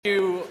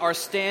are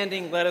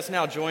standing, let us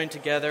now join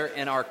together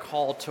in our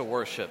call to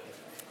worship.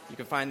 You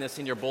can find this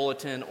in your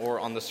bulletin or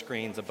on the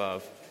screens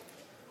above.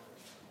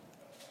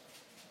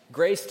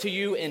 Grace to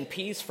you and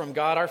peace from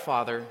God our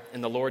Father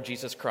and the Lord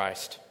Jesus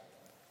Christ.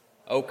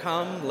 O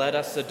come, let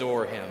us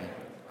adore him,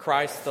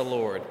 Christ the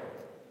Lord.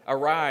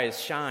 Arise,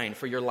 shine,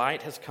 for your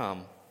light has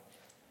come,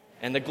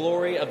 and the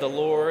glory of the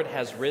Lord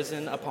has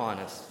risen upon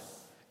us.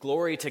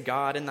 Glory to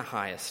God in the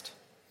highest,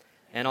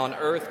 and on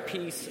earth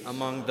peace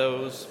among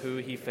those who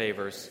he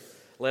favors.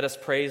 Let us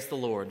praise the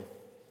Lord.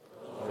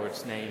 The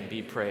Lord's name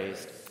be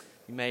praised.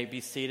 You may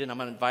be seated. I'm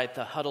going to invite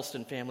the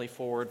Huddleston family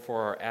forward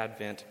for our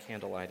Advent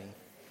candle lighting.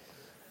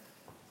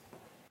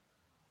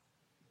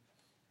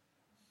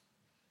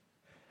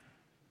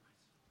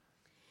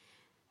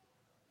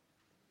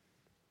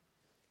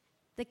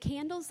 The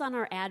candles on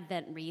our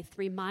Advent wreath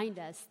remind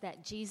us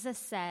that Jesus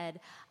said,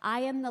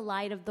 "I am the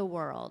light of the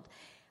world.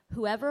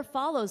 Whoever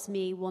follows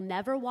me will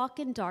never walk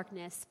in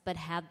darkness, but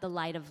have the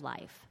light of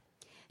life."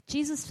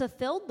 Jesus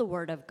fulfilled the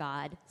word of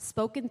God,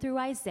 spoken through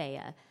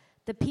Isaiah.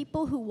 The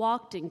people who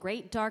walked in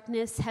great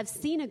darkness have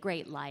seen a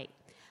great light.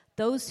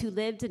 Those who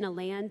lived in a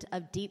land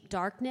of deep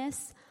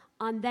darkness,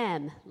 on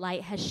them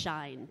light has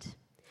shined.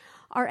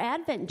 Our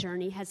Advent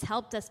journey has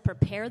helped us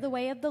prepare the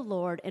way of the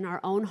Lord in our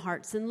own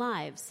hearts and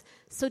lives.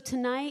 So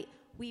tonight,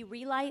 we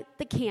relight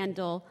the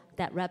candle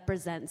that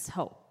represents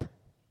hope.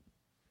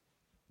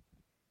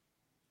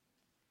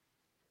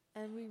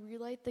 And we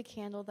relight the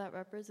candle that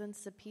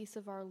represents the peace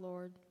of our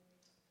Lord.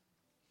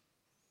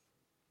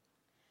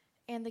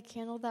 And the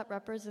candle that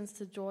represents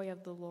the joy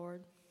of the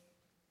Lord.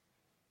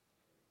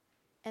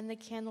 And the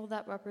candle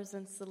that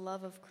represents the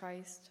love of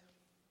Christ.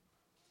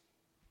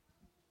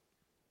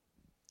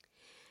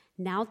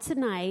 Now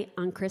tonight,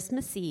 on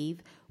Christmas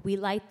Eve, we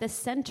light the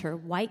center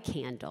white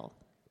candle,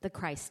 the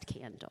Christ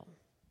candle.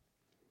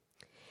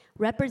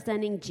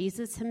 Representing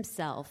Jesus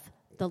himself,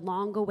 the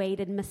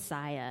long-awaited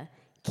Messiah,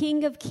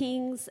 King of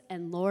kings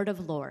and Lord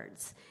of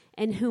lords,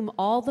 in whom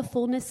all the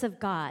fullness of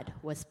God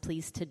was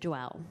pleased to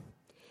dwell.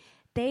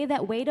 They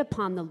that wait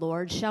upon the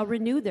Lord shall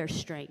renew their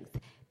strength.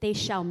 They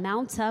shall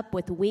mount up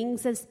with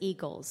wings as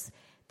eagles.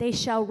 They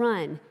shall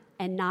run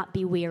and not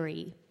be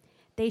weary.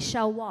 They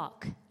shall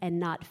walk and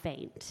not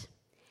faint.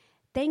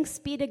 Thanks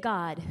be to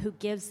God who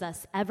gives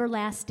us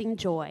everlasting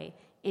joy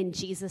in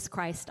Jesus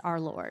Christ our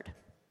Lord.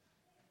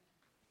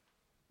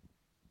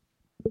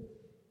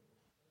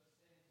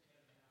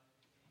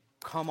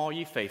 Come, all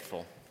ye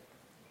faithful.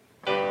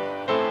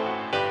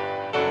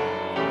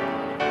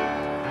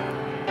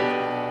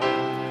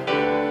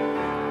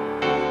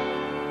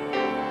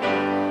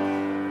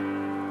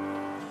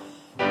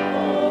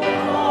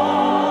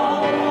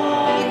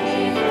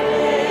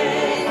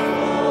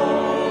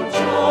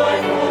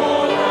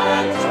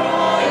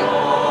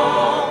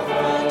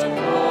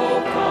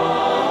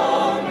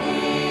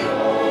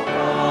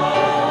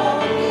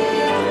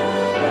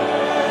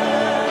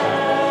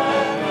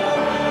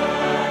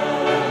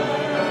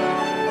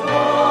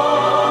 Oh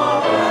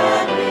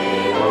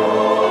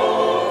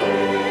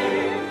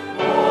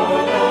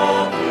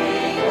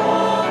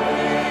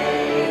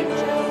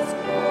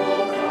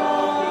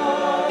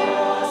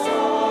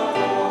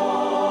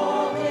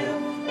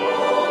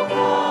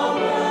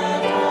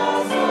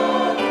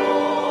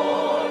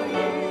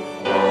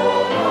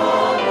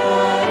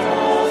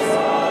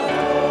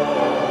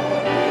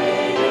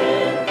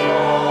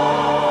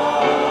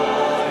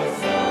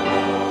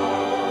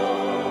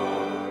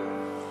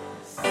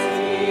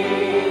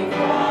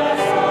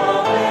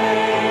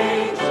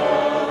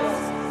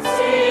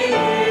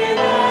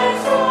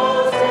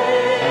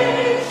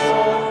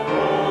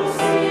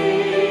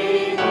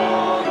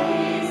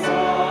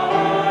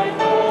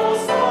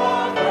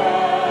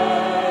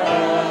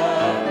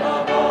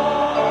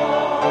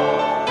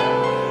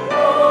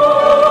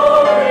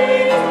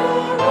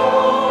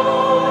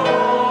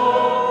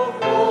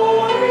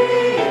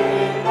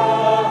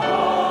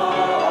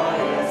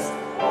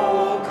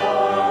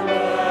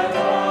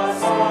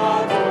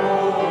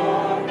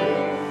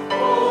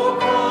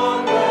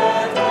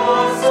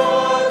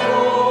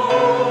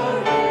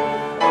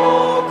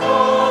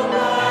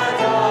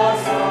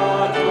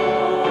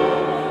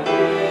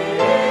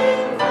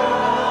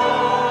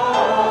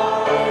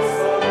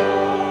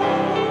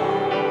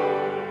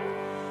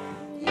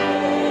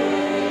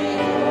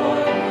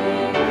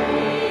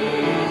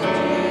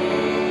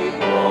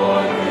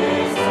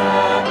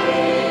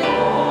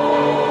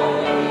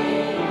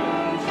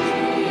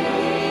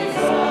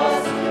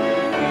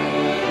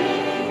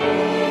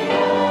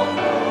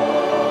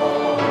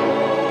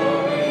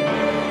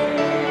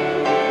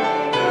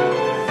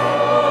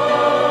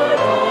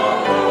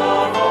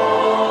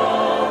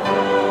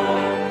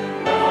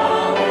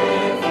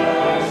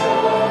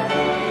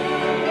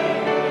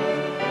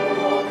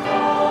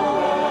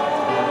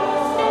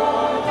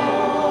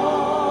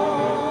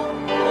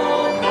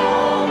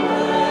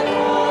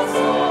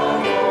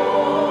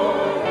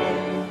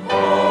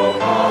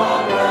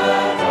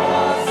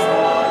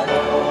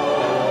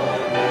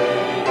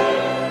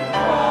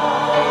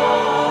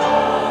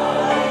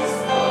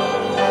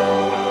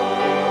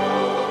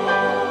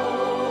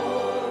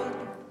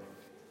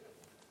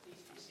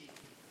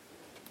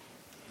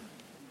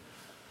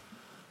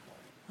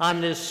On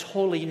this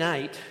holy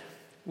night,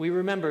 we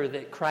remember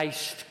that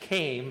Christ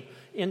came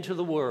into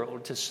the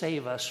world to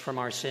save us from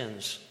our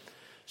sins.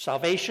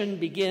 Salvation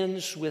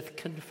begins with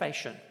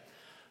confession.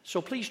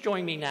 So please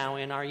join me now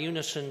in our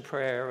unison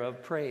prayer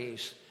of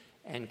praise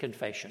and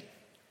confession.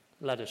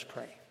 Let us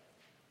pray.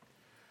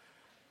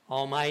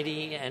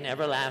 Almighty and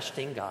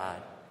everlasting God,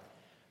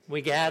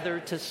 we gather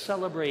to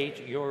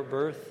celebrate your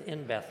birth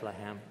in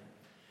Bethlehem.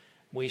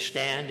 We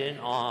stand in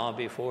awe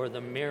before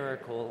the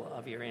miracle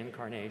of your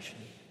incarnation.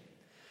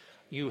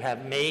 You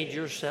have made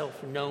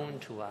yourself known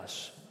to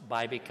us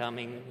by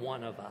becoming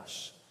one of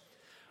us.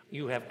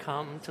 You have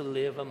come to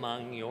live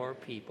among your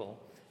people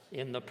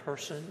in the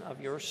person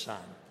of your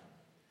Son,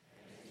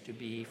 to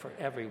be for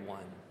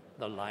everyone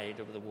the light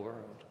of the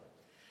world.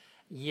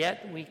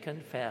 Yet we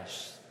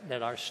confess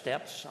that our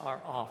steps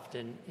are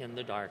often in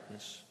the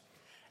darkness.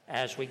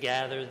 As we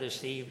gather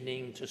this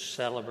evening to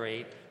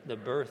celebrate the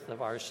birth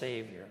of our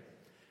Savior,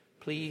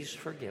 please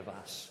forgive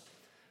us.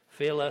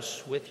 Fill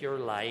us with your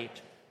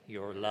light,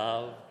 your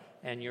love,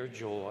 and your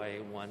joy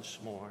once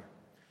more.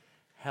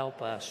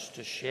 Help us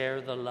to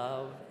share the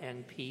love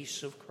and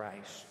peace of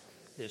Christ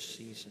this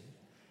season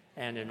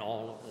and in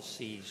all of the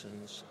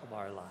seasons of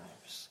our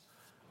lives.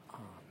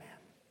 Amen.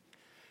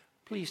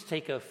 Please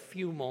take a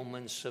few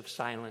moments of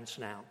silence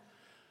now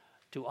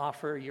to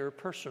offer your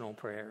personal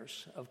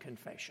prayers of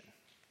confession.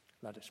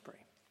 Let us pray.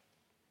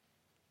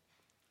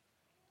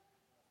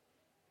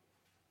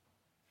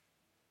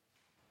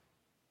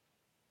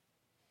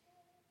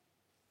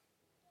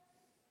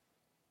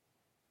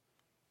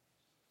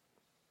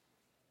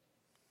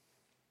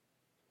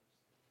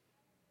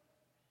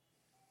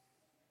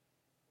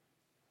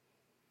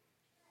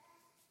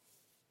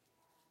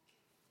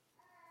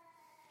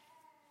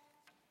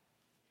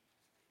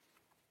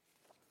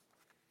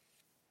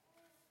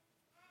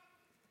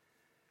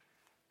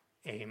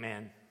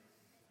 Amen.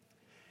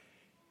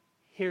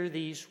 Hear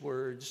these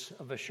words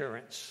of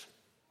assurance.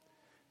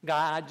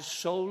 God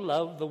so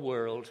loved the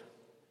world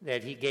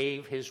that he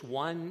gave his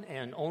one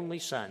and only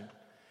Son,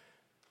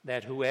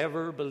 that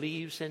whoever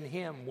believes in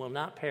him will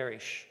not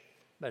perish,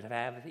 but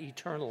have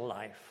eternal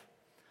life.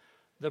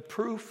 The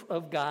proof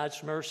of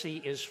God's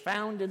mercy is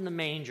found in the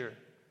manger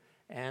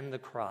and the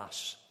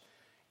cross.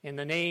 In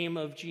the name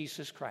of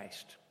Jesus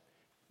Christ,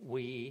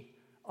 we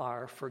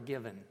are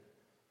forgiven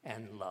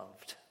and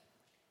loved.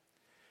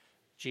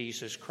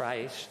 Jesus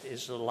Christ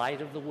is the light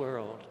of the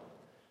world.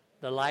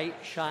 The light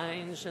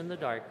shines in the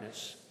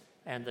darkness,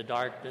 and the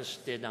darkness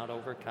did not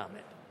overcome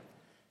it.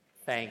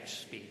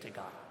 Thanks be to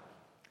God.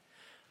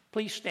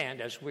 Please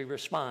stand as we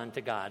respond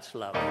to God's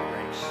love and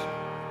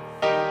grace.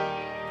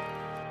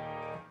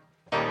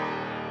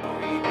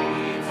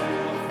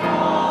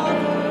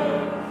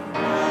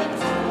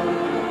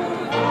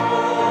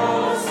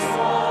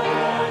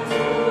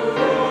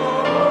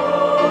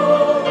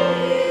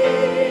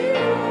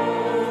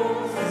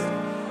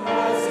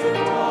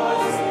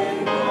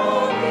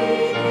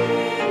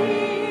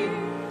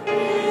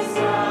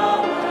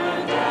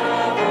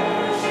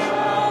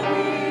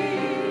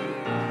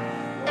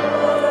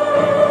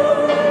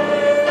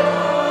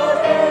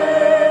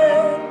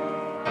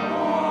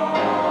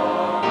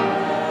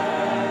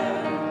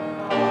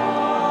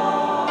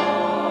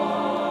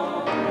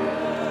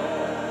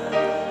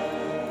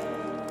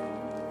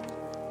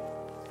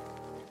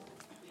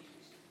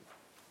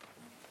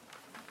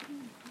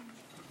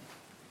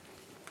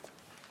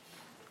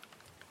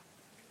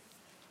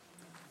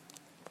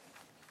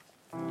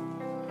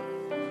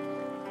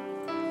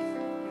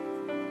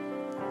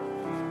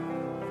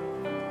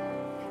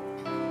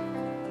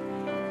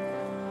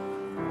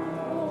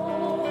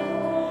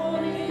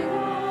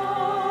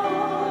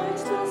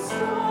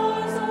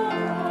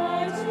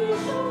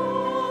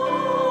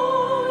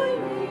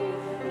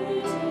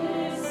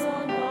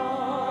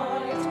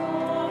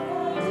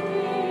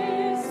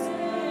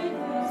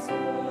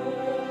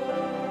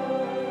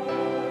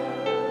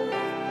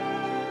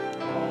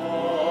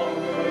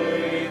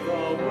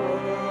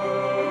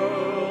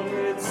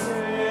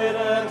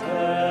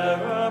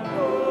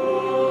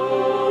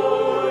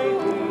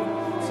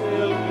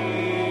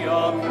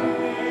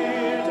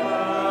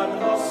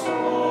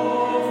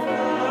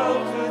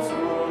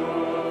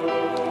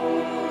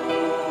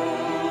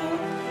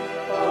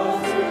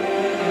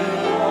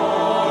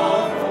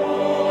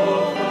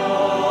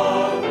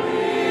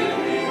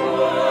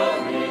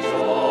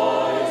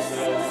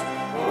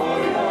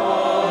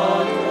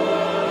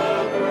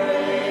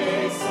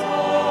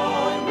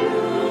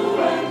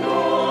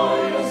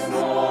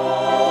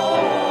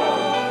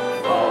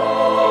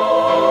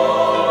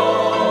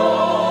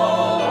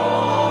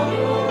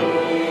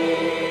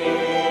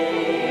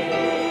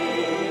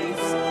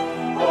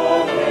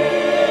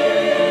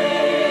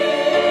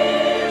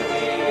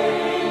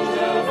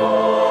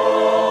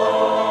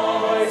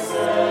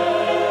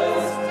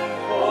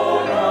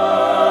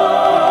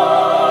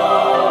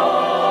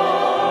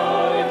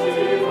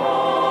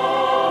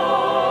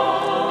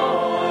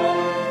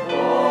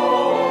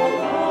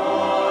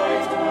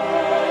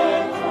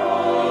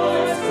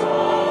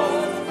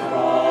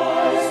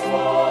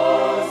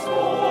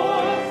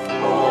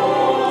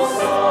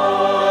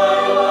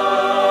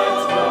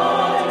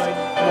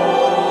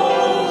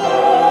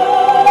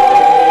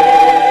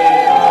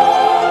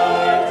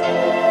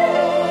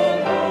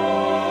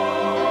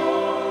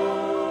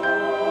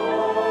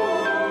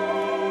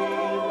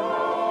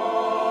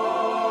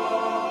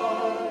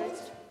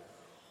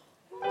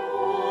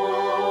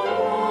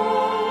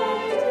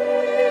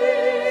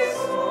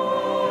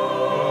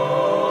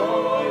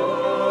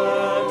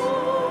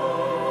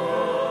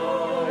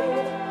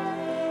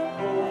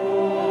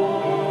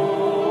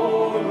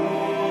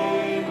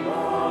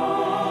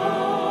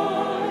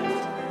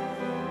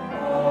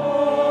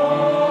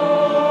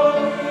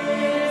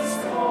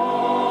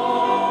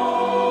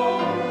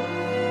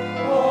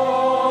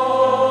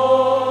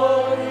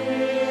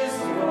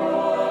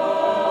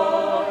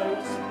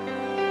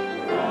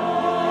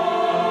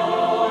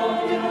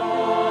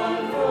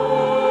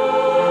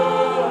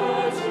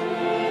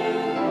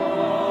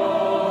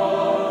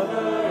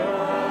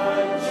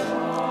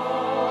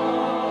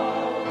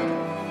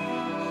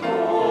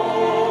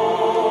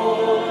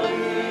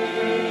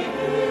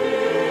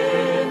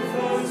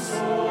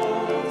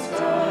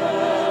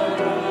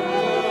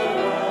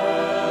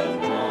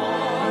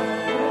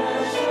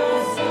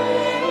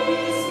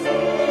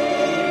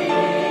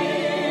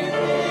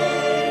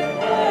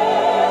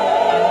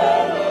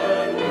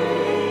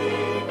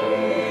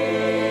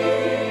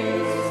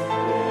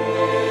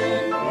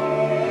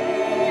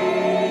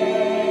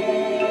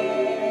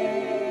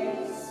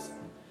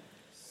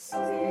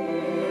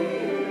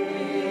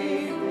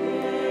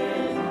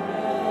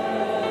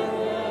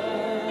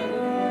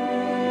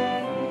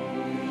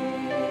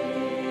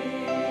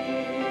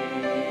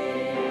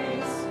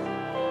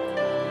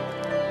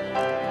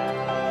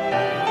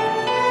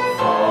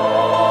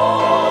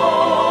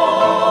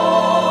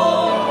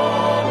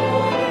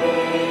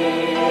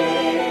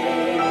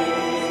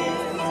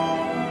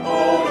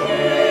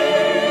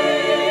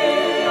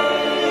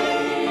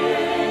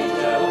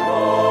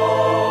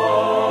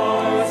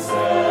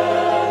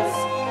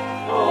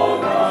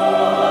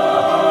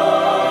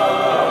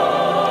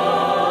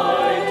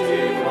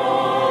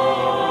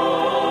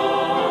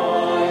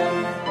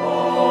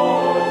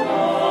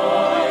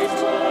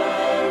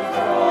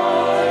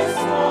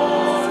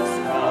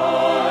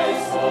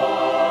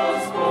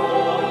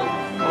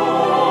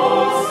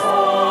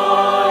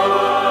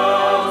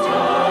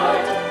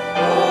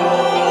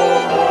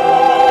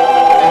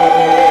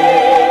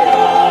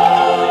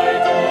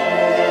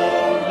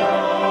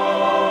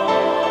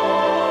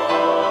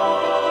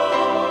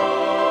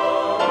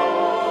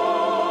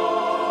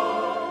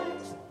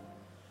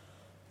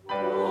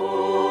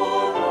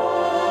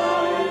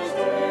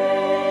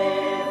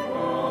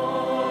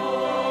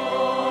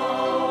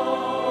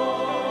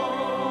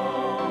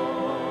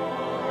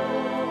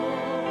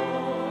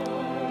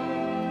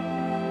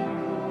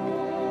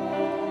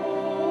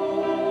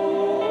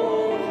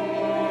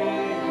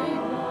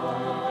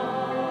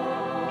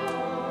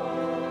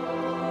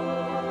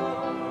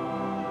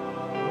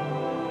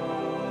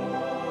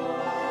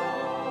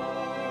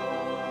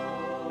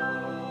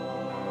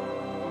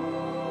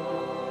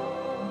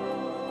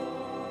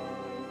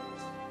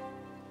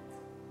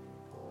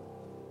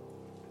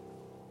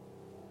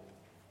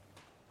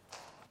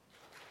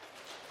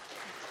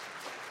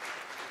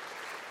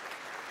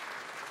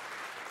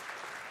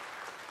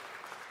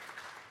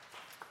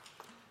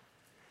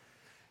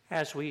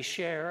 As we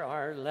share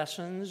our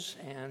lessons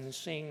and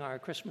sing our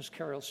Christmas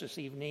carols this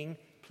evening,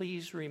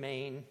 please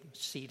remain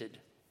seated.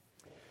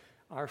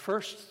 Our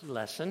first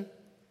lesson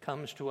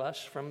comes to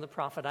us from the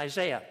prophet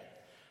Isaiah,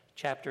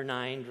 chapter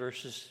 9,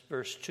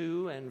 verse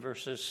 2 and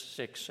verses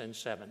 6 and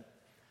 7.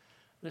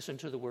 Listen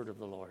to the word of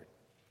the Lord.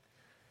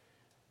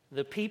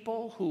 The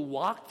people who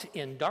walked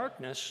in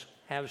darkness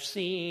have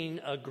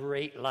seen a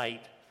great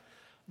light.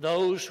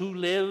 Those who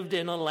lived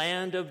in a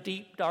land of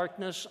deep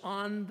darkness,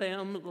 on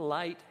them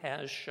light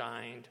has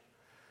shined.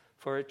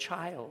 For a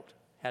child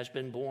has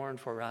been born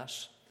for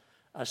us,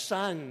 a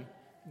son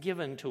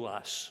given to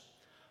us.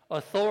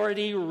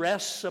 Authority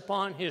rests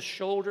upon his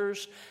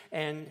shoulders,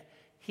 and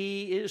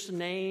he is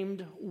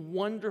named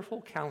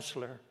Wonderful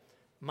Counselor,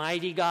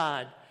 Mighty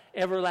God,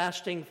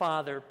 Everlasting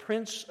Father,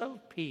 Prince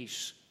of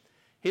Peace.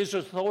 His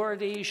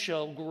authority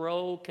shall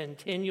grow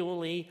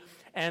continually,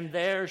 and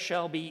there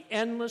shall be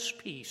endless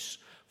peace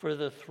for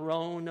the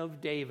throne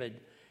of David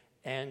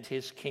and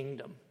his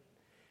kingdom.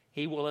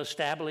 He will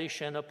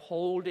establish and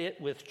uphold it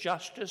with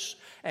justice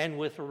and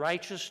with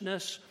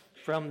righteousness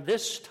from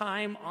this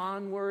time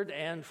onward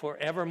and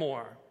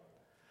forevermore.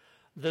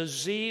 The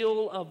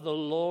zeal of the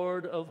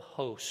Lord of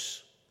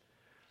hosts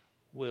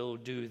will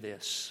do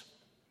this.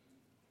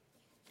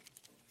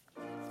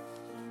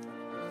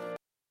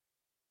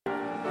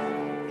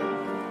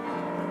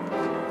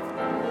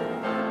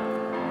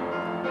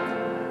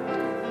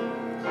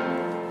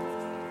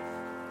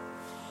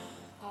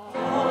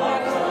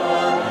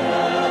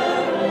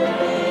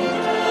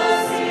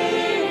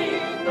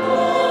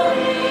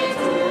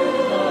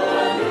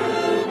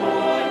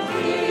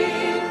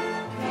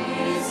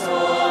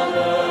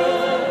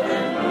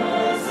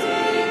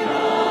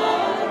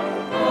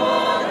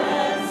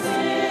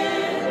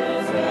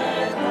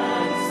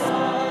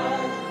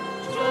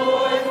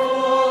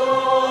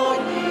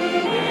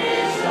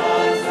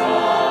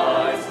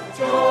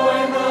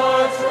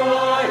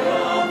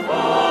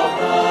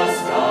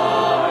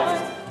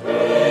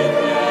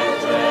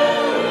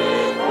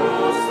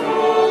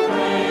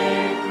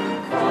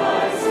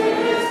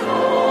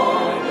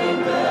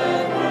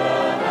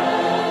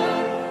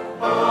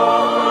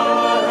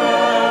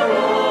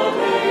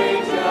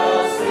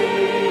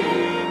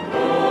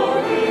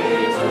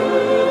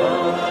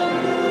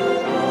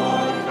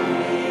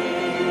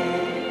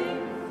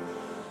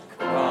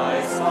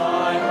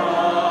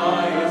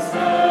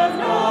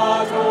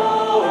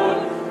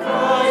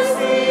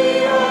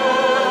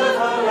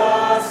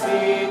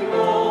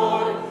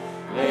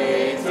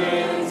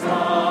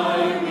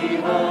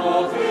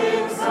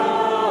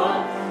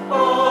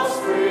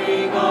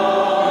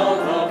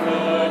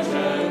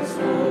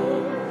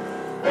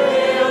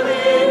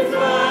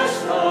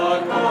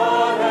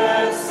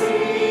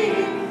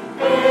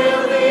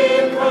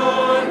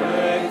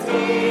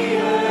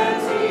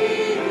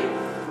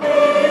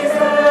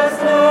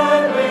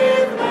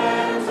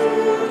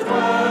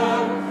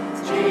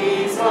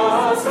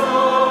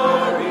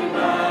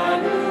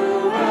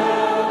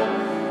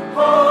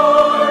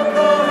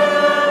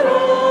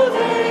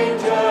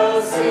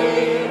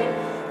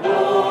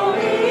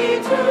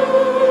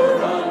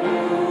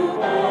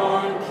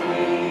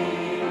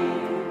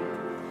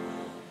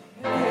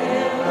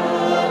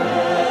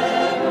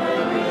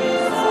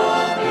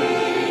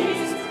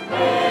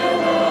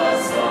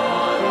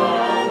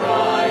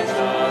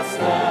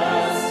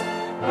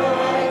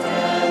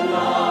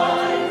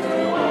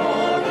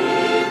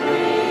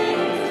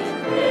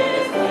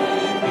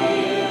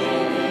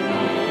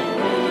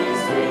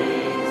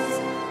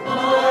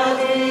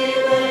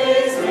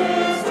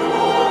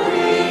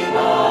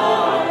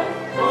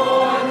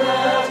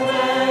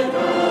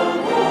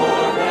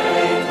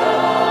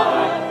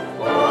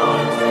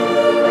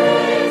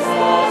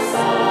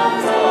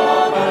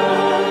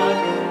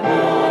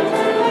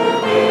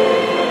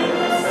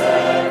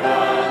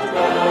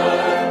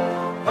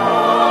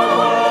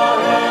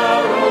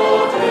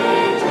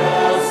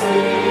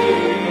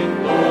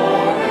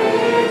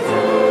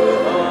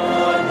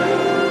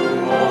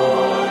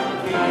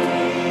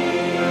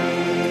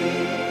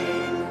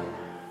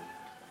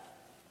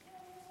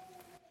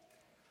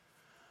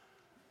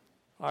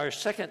 Our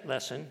second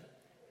lesson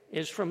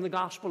is from the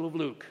Gospel of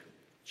Luke,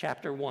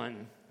 chapter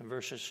 1,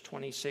 verses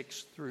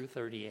 26 through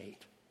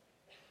 38.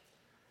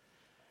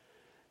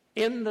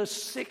 In the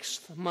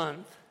 6th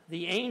month,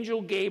 the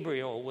angel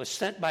Gabriel was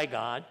sent by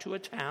God to a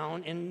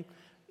town in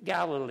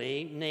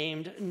Galilee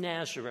named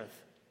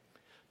Nazareth,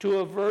 to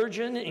a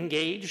virgin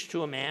engaged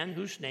to a man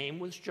whose name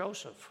was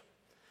Joseph,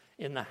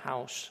 in the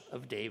house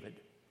of David.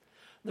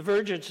 The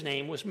virgin's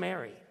name was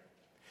Mary.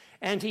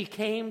 And he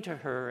came to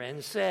her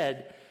and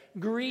said,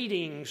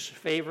 "Greetings,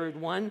 favored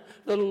one,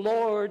 the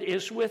Lord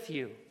is with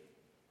you."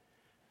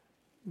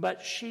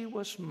 But she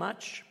was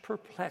much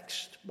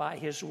perplexed by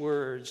his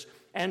words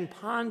and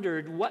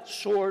pondered what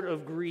sort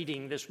of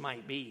greeting this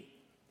might be.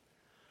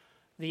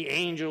 The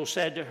angel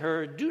said to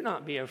her, "Do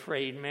not be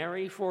afraid,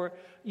 Mary, for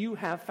you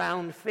have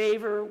found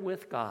favor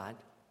with God.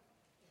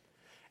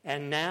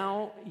 And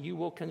now you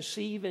will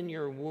conceive in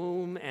your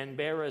womb and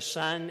bear a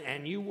son,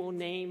 and you will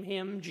name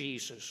him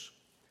Jesus.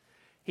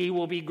 He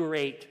will be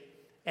great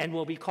and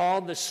will be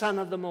called the Son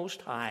of the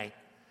Most High.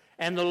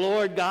 And the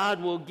Lord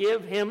God will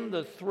give him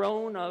the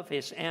throne of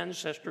his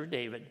ancestor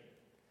David.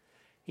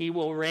 He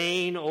will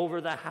reign over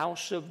the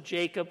house of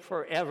Jacob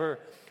forever,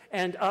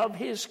 and of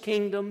his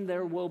kingdom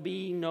there will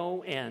be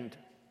no end.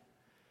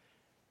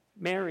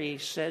 Mary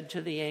said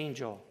to the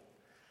angel,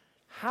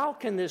 "How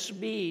can this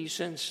be,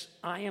 since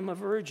I am a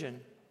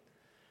virgin?"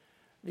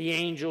 The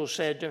angel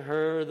said to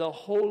her, "The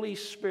Holy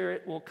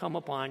Spirit will come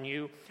upon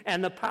you,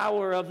 and the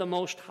power of the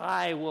Most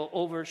High will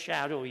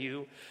overshadow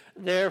you.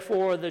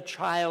 Therefore, the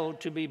child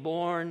to be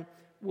born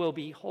will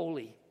be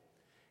holy.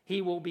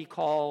 He will be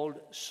called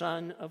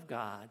Son of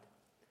God.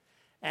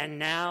 And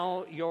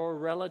now your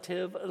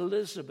relative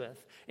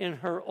Elizabeth, in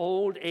her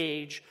old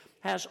age,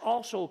 has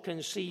also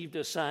conceived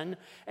a son,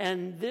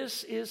 and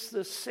this is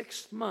the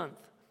 6th month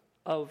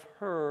of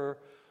her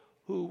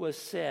who was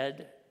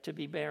said to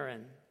be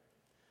barren.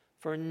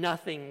 For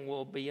nothing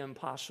will be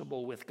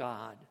impossible with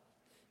God."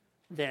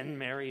 Then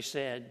Mary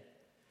said,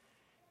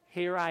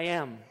 "Here I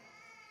am,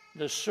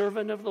 the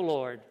servant of the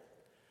Lord.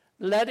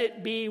 Let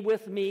it be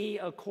with me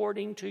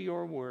according to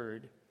your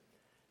word."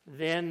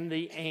 Then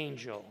the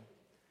angel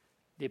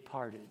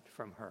departed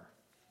from her.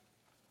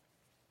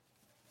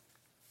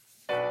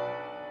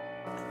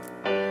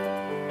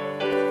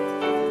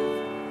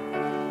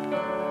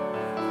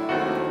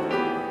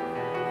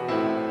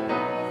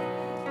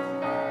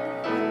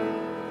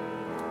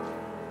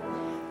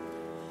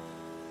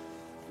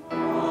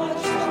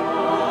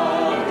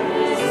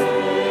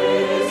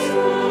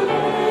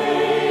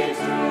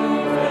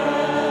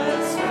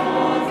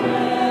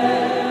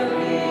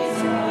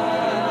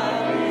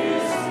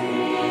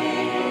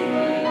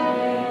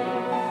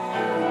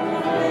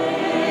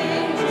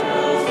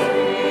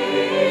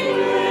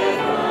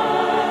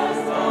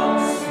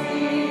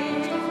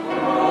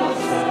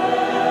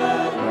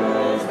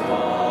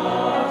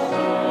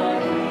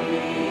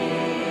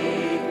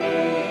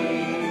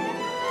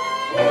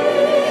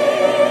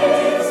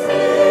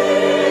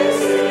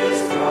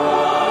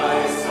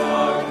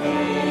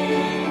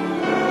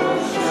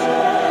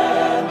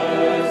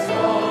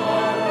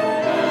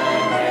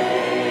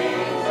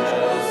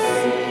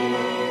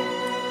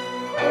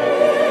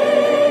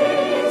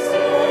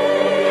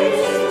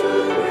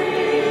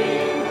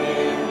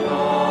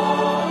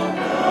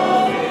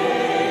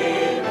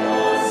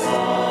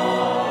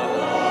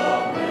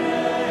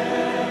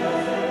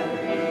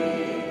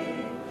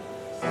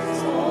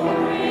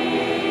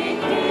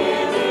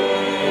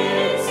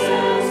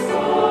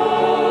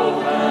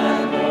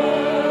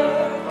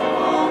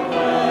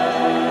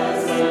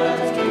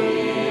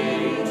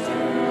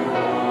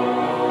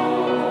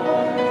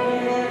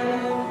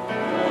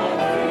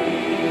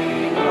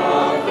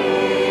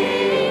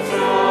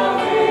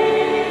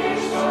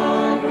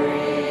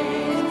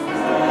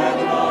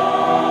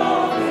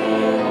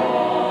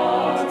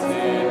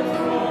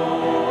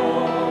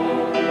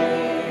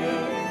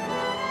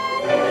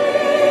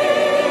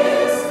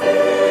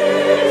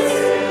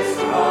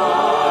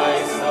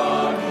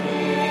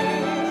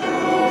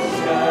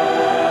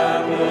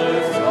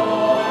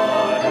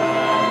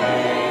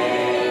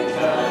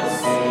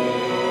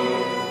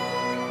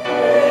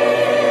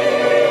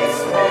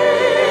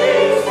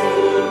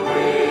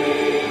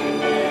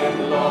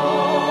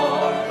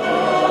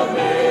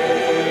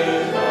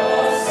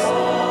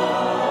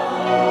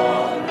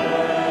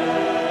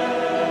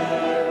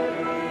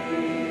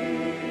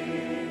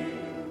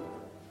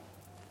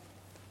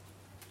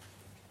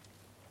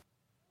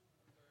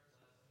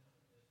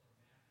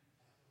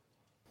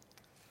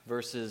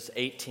 Verses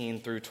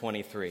 18 through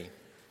 23.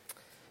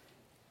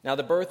 Now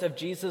the birth of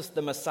Jesus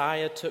the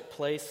Messiah took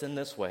place in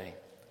this way.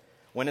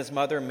 When his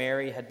mother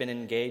Mary had been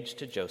engaged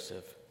to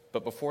Joseph,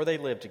 but before they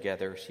lived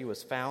together, she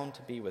was found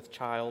to be with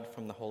child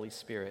from the Holy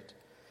Spirit.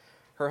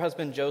 Her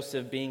husband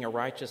Joseph, being a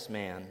righteous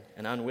man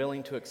and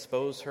unwilling to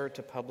expose her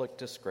to public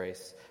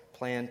disgrace,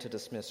 planned to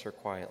dismiss her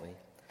quietly.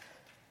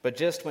 But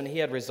just when he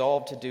had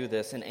resolved to do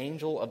this, an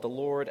angel of the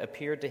Lord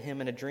appeared to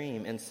him in a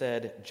dream and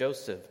said,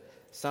 "Joseph,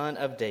 son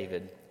of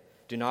David,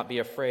 do not be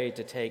afraid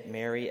to take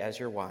Mary as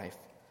your wife,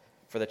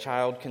 for the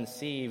child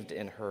conceived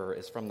in her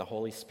is from the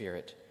Holy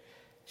Spirit.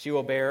 She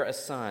will bear a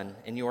son,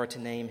 and you are to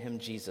name him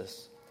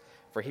Jesus,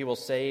 for he will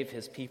save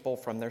his people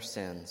from their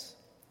sins."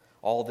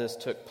 All this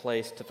took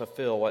place to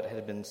fulfill what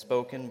had been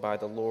spoken by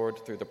the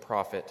Lord through the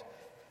prophet.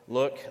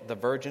 "Look, the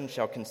virgin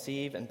shall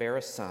conceive and bear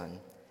a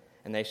son,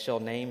 and they shall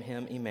name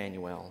him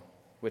Emmanuel,"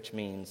 which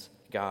means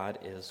God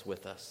is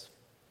with us.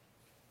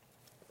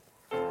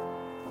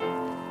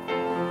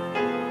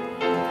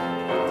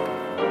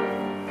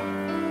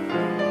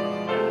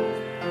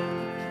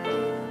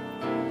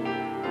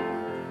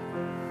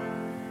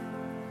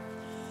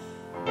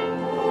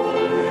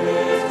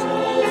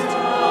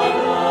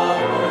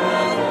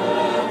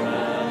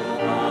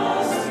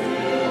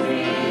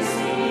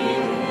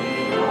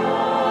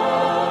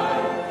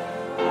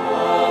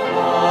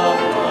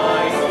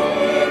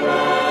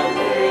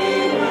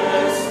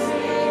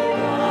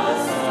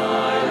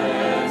 Silence.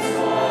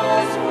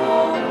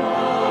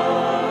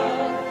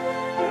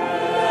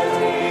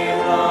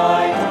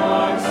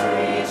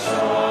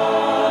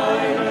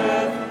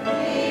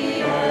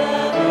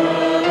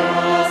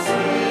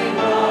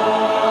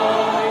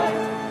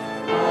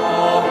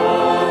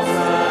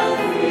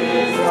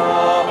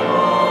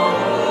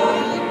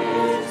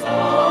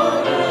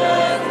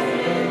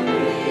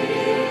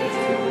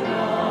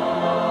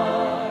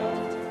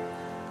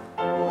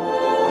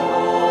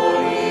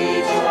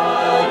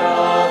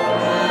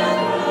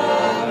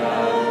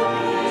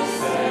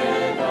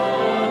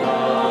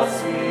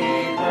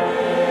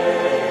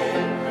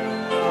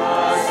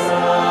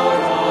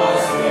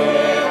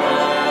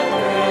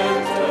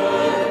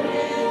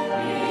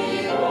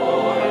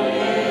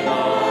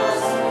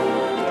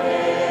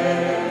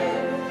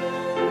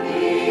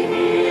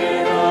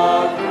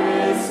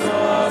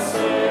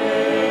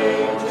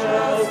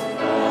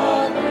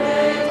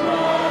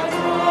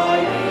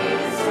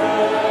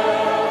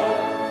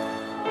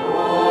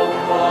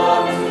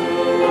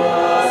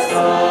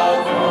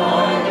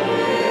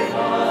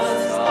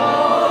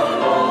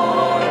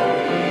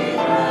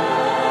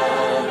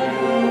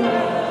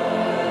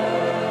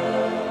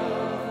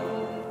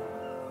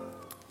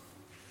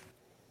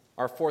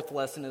 fifth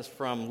lesson is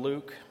from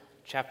Luke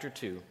chapter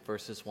 2,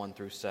 verses 1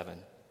 through 7.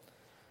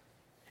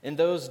 In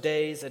those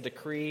days, a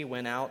decree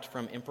went out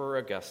from Emperor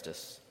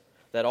Augustus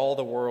that all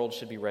the world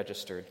should be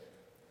registered.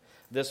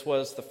 This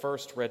was the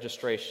first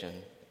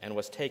registration and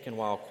was taken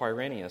while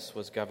Quirinius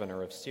was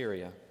governor of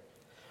Syria.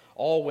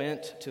 All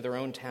went to their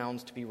own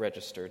towns to be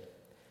registered.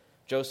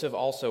 Joseph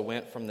also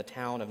went from the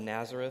town of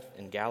Nazareth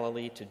in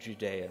Galilee to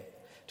Judea,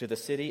 to the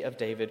city of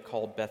David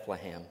called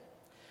Bethlehem,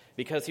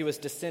 because he was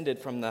descended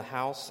from the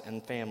house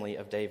and family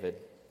of David.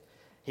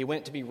 He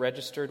went to be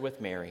registered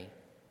with Mary,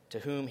 to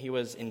whom he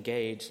was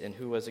engaged and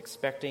who was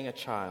expecting a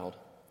child.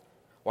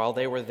 While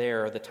they were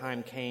there, the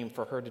time came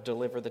for her to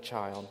deliver the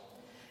child,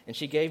 and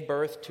she gave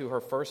birth to her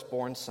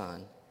firstborn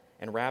son,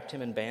 and wrapped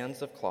him in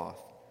bands of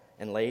cloth,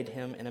 and laid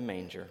him in a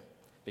manger,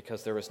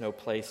 because there was no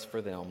place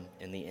for them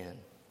in the inn.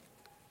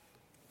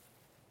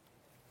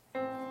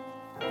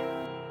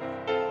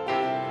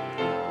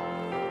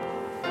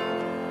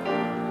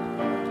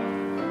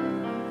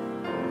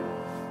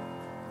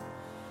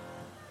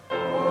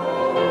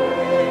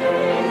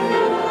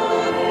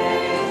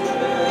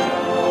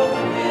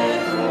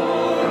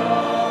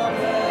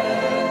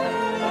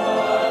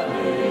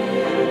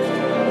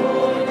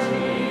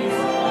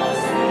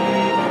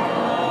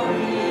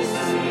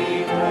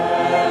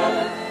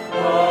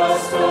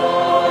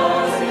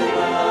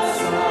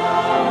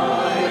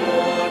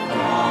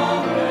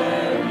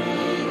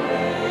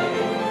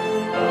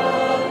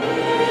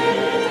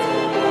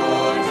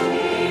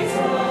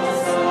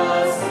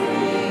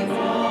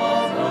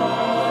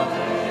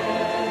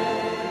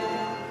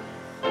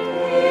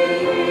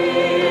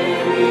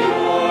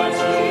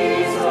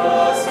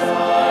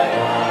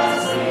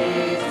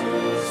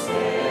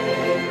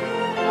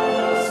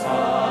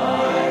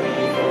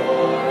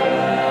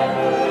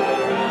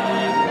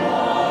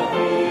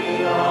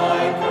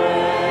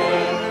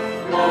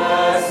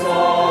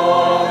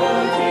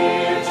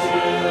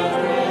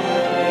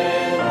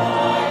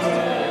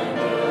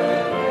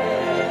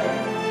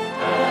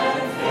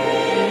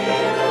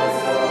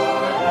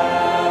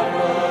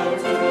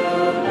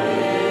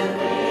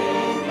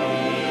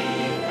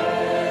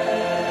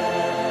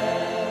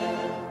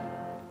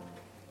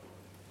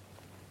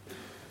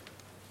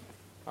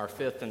 Our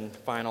fifth and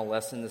final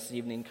lesson this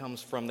evening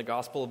comes from the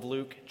Gospel of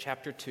Luke,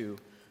 chapter 2,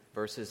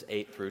 verses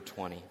 8 through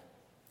 20.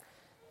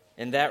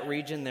 In that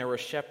region there were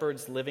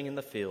shepherds living in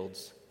the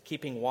fields,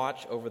 keeping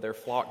watch over their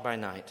flock by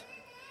night.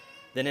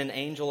 Then an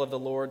angel of the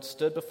Lord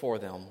stood before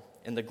them,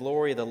 and the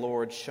glory of the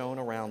Lord shone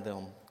around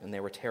them, and they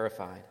were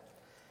terrified.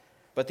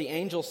 But the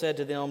angel said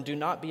to them, "Do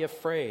not be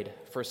afraid,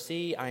 for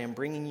see, I am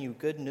bringing you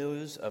good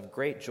news of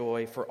great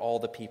joy for all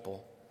the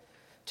people.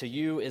 To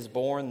you is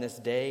born this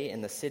day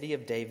in the city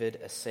of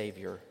David a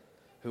Savior,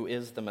 who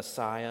is the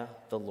Messiah,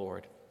 the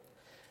Lord.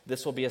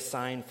 This will be a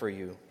sign for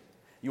you.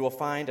 You will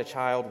find a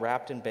child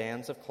wrapped in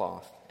bands of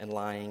cloth and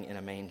lying in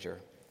a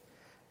manger."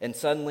 And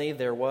suddenly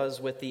there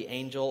was with the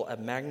angel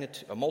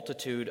a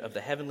multitude of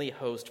the heavenly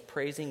host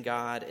praising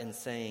God and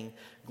saying,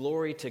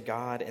 "Glory to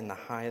God in the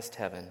highest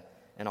heaven,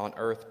 and on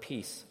earth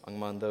peace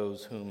among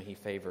those whom he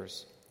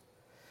favors."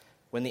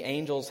 When the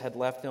angels had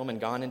left them and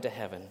gone into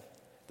heaven,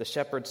 the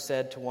shepherds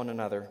said to one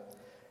another,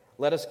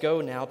 "Let us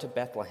go now to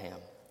Bethlehem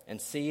and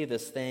see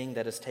this thing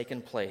that has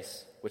taken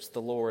place, which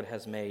the Lord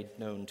has made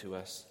known to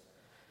us."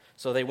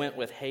 So they went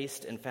with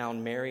haste and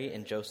found Mary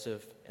and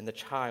Joseph and the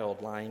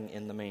child lying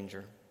in the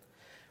manger.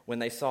 When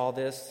they saw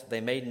this, they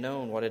made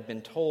known what had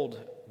been told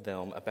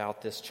them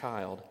about this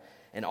child,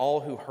 and all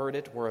who heard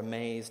it were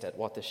amazed at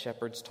what the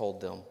shepherds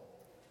told them.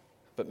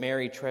 But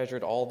Mary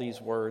treasured all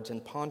these words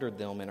and pondered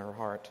them in her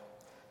heart.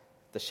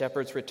 The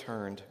shepherds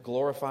returned,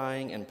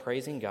 glorifying and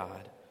praising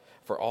God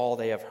for all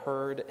they have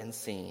heard and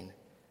seen,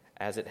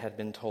 as it had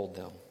been told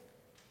them.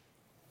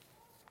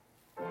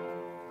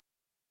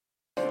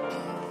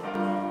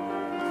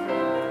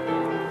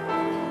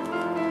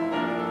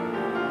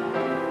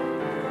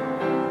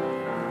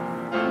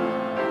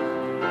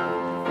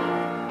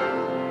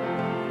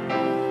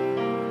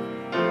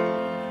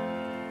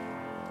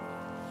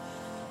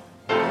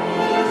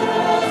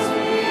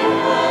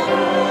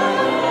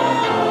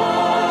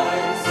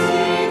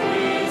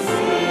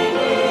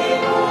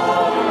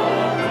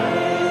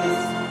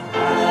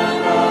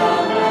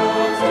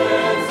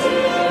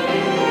 To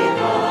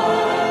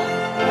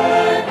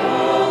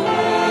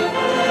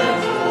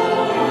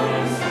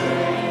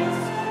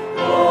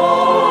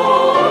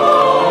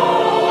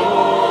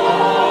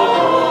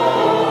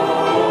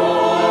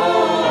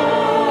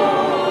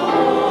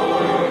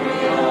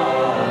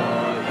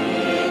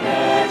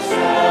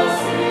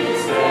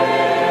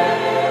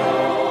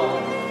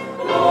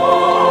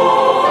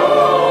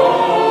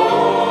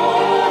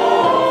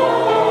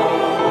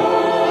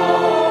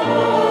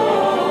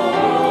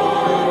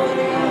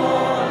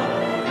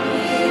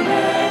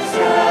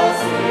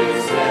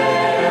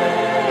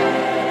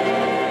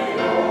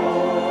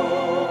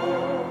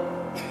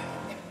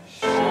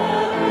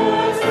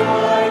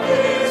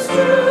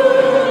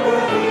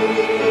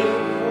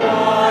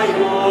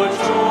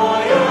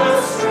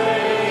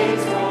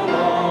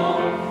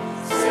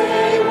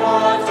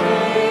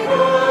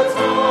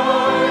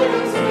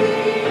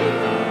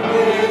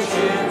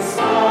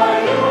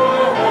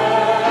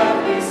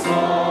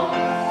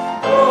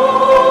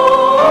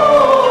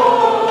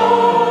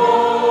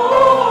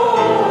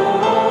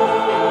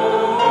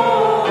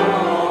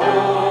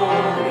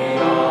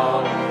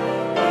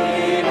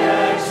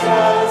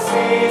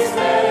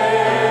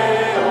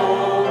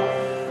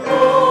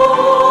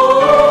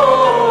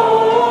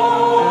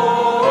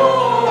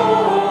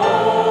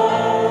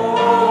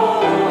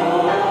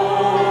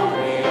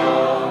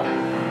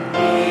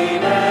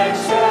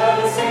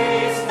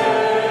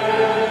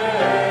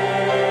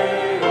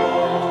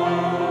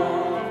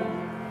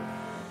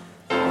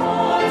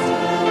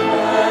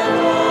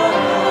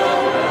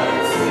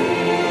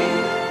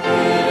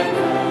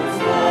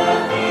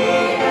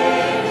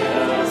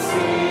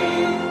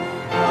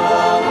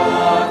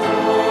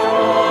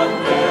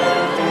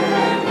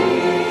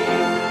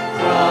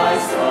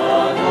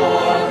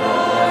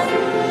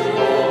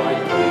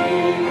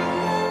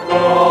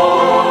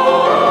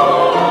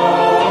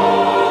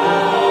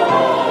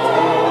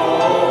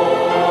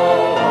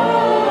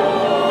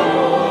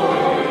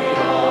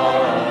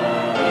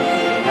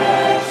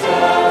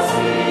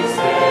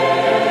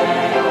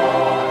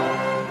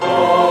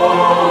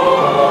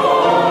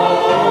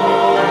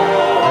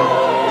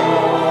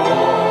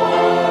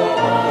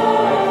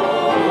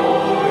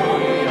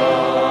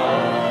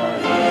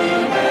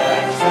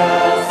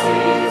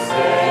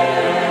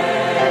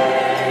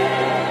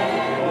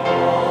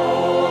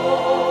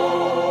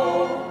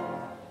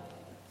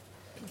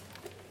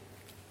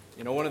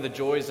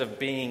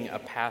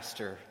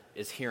pastor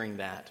is hearing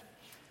that.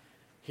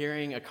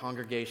 Hearing a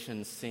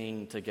congregation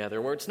sing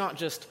together, where it's not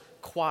just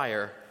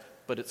choir,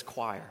 but it's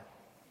choir.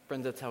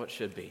 Friends, that's how it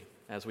should be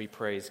as we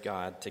praise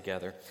God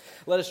together.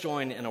 Let us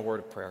join in a word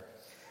of prayer.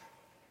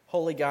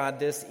 Holy God,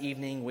 this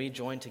evening we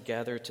join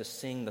together to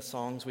sing the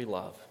songs we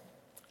love,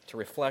 to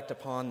reflect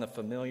upon the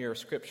familiar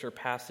scripture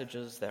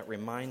passages that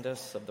remind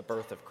us of the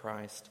birth of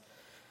Christ.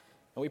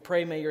 And we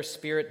pray, may your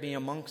Spirit be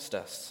amongst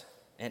us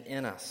and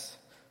in us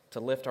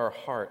to lift our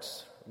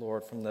hearts,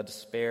 Lord, from the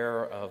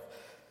despair of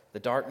the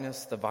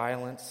darkness, the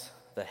violence,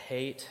 the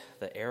hate,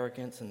 the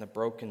arrogance, and the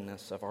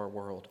brokenness of our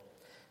world.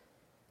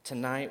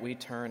 Tonight we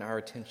turn our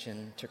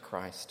attention to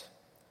Christ,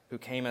 who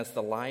came as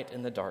the light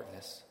in the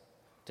darkness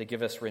to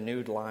give us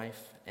renewed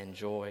life and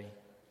joy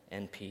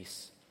and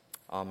peace.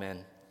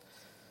 Amen.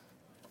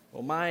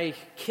 Well, my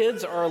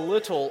kids are a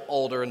little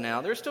older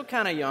now. They're still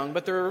kind of young,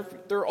 but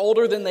they're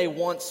older than they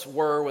once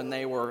were when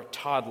they were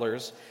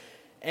toddlers.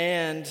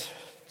 And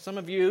some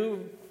of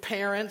you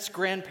parents,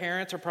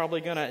 grandparents, are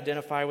probably going to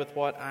identify with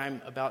what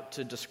I'm about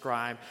to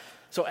describe.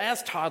 So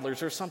as toddlers,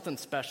 there's something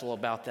special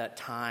about that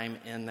time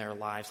in their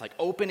lives. Like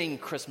opening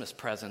Christmas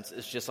presents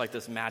is just like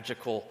this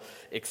magical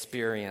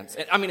experience.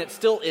 I mean, it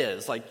still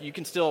is. Like we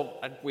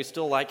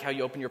still like how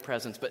you open your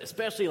presents, but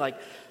especially like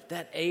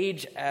that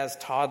age as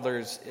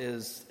toddlers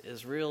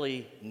is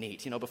really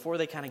neat. Before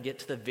they kind of get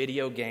to the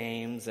video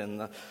games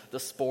and the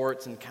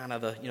sports and kind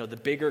of the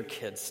bigger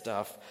kid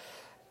stuff.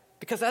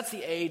 Because that's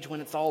the age when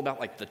it's all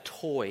about like the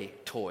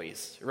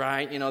toys,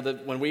 right?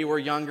 When we were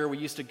younger, we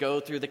used to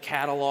go through the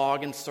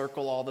catalog and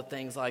circle all the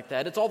things like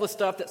that. It's all the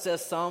stuff that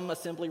says some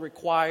assembly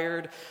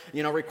required,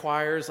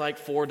 requires like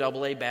 4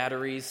 AA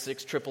batteries,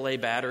 6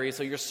 AAA batteries.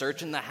 So you're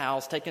searching the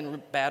house,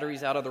 taking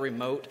batteries out of the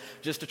remote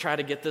just to try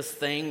to get this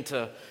thing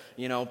to,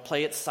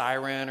 play its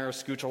siren or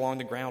scooch along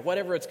the ground,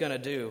 whatever it's going to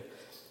do.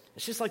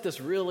 It's just like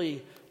this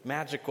really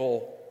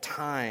magical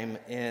time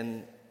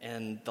in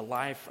the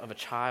life of a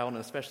child,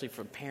 and especially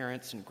for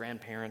parents and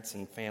grandparents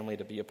and family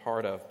to be a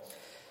part of.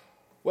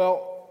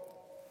 Well,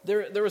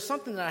 there was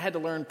something that I had to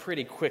learn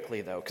pretty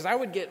quickly, though, because I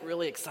would get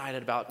really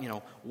excited about,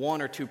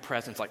 1 or 2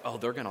 presents, like, oh,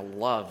 they're going to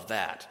love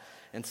that.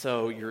 And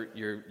so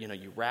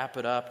you wrap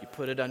it up, you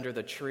put it under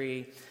the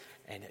tree,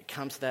 and it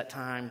comes to that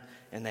time,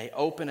 and they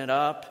open it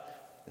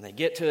up, and they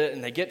get to it,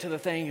 and they get to the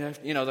thing,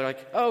 they're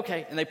like, oh,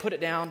 okay, and they put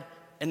it down,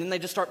 and then they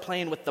just start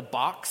playing with the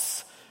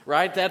box.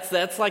 Right?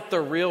 That's like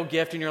the real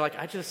gift. And you're like,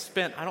 I just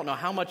spent, I don't know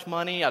how much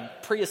money. I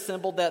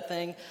pre-assembled that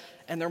thing.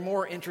 And they're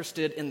more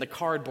interested in the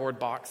cardboard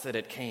box that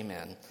it came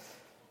in.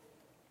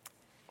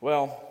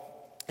 Well,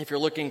 if you're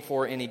looking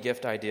for any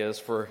gift ideas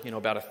for,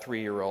 about a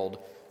 3-year-old,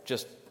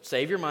 just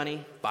save your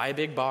money, buy a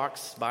big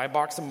box, buy a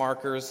box of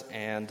markers,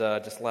 and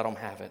just let them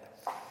have it.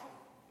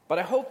 But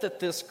I hope that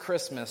this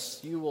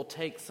Christmas you will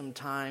take some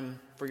time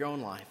for your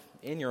own life,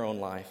 in your own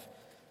life,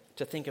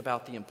 to think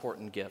about the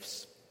important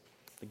gifts.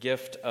 The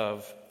gift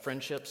of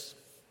friendships,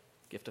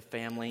 gift of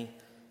family,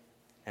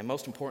 and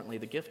most importantly,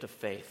 the gift of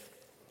faith,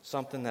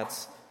 something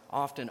that's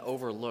often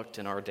overlooked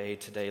in our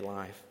day-to-day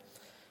life.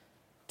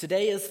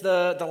 Today is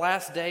the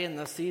last day in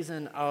the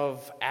season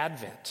of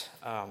Advent.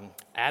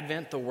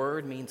 Advent, the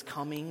word, means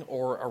coming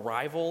or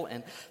arrival,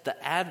 and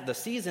the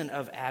season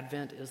of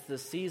Advent is the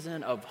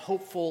season of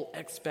hopeful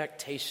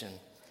expectation.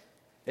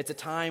 It's a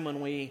time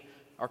when we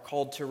are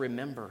called to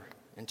remember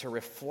and to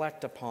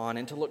reflect upon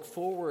and to look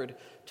forward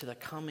to the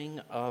coming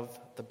of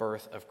the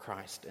birth of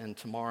Christ. And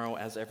tomorrow,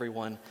 as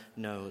everyone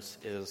knows,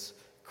 is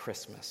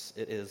Christmas.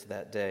 It is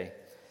that day.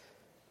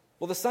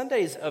 Well, the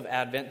Sundays of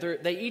Advent,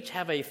 they each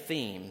have a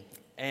theme.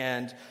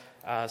 And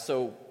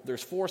so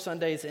there's 4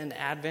 Sundays in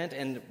Advent,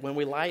 and when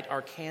we light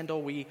our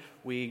candle,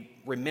 we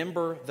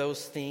remember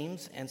those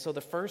themes. And so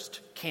the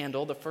first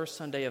candle, the first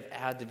Sunday of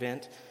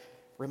Advent,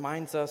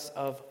 reminds us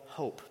of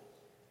hope.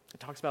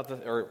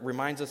 It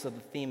reminds us of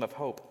the theme of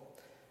hope.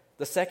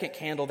 The second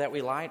candle that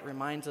we light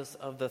reminds us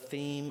of the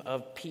theme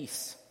of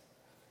peace.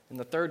 And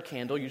the third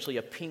candle, usually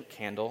a pink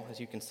candle, as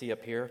you can see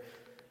up here,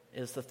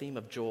 is the theme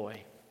of joy.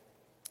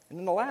 And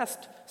then the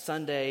last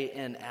Sunday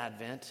in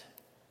Advent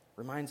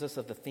reminds us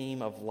of the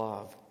theme of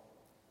love.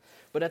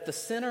 But at the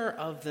center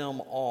of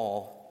them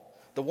all,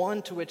 the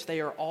one to which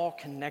they are all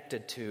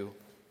connected to,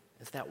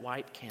 is that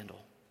white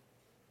candle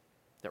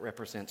that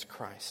represents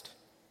Christ.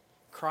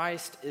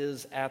 Christ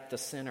is at the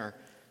center.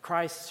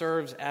 Christ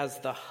serves as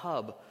the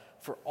hub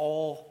for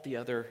all the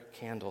other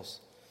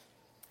candles.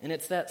 And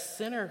it's that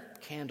center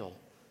candle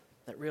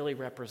that really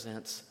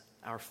represents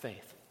our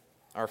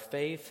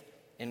faith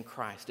in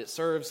Christ. It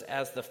serves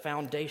as the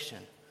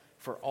foundation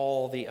for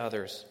all the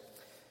others.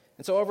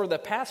 And so over the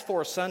past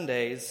 4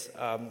 Sundays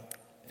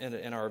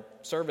in our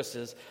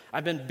services,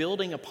 I've been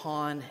building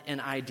upon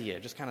an idea,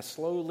 just kind of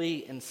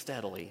slowly and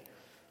steadily.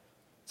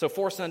 So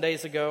 4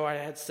 Sundays ago, I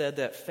had said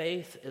that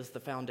faith is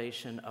the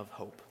foundation of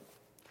hope.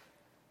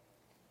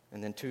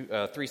 And then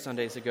 3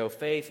 Sundays ago,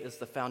 faith is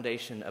the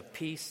foundation of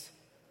peace.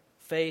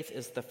 Faith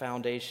is the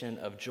foundation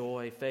of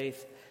joy.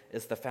 Faith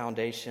is the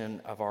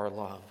foundation of our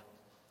love.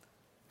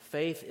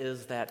 Faith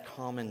is that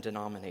common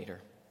denominator.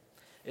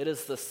 It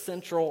is the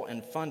central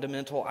and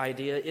fundamental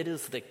idea. It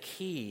is the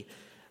key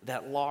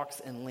that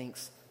locks and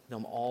links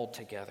them all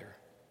together.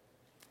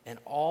 And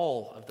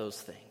all of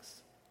those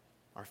things,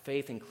 our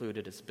faith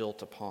included, is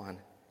built upon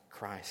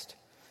Christ.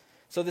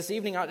 So this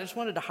evening, I just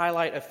wanted to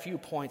highlight a few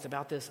points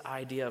about this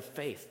idea of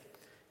faith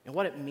and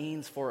what it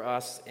means for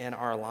us in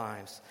our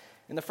lives.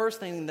 And the first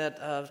thing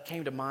that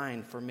came to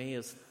mind for me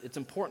is it's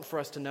important for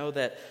us to know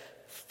that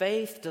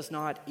faith does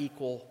not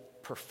equal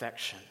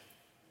perfection.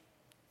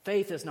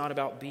 Faith is not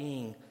about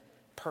being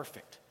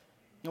perfect.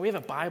 We have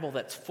a Bible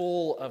that's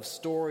full of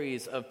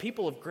stories of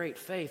people of great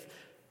faith,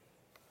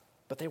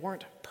 but they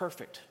weren't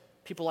perfect.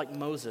 People like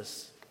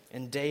Moses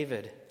and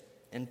David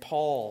and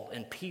Paul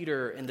and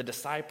Peter and the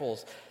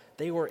disciples,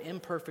 they were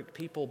imperfect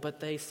people, but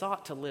they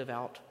sought to live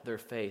out their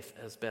faith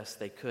as best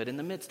they could. In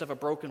the midst of a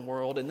broken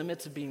world, in the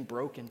midst of being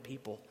broken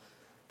people,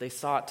 they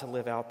sought to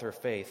live out their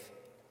faith.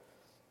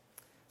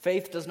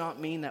 Faith does not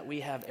mean that we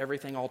have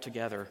everything all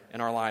together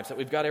in our lives, that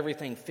we've got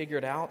everything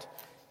figured out.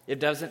 It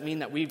doesn't mean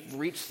that we've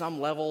reached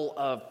some level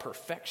of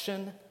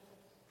perfection,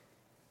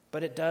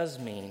 but it does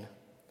mean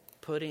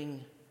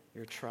putting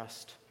your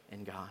trust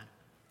in God,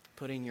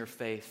 putting your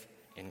faith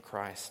in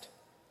Christ.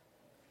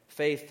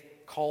 Faith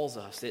calls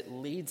us, it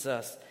leads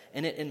us,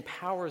 and it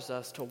empowers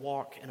us to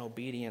walk in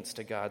obedience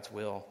to God's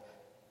will,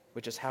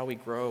 which is how we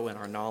grow in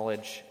our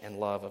knowledge and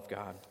love of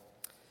God.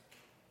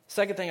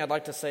 Second thing I'd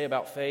like to say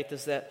about faith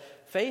is that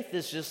faith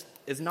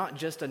is not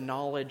just a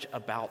knowledge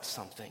about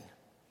something,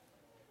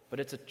 but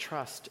it's a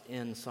trust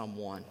in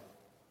someone.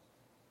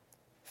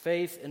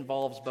 Faith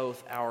involves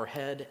both our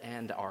head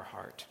and our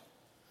heart.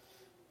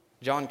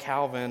 John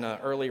Calvin, an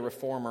early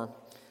reformer,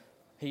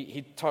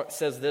 he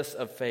says this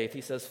of faith.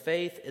 He says,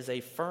 "Faith is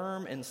a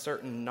firm and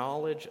certain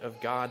knowledge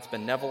of God's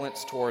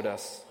benevolence toward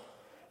us,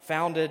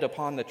 founded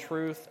upon the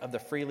truth of the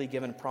freely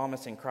given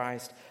promise in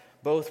Christ,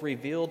 both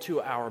revealed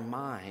to our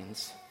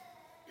minds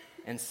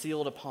and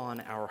sealed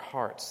upon our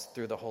hearts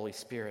through the Holy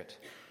Spirit."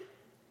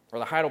 Or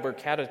the Heidelberg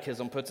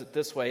Catechism puts it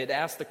this way. It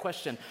asks the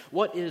question,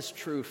 what is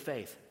true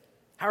faith?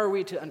 How are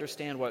we to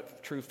understand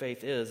what true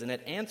faith is? And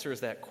it answers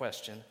that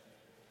question.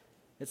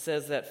 It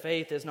says that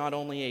faith is not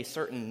only a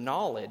certain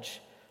knowledge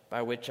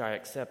by which I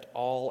accept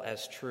all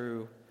as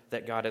true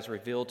that God has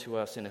revealed to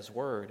us in His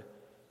Word,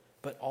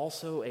 but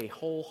also a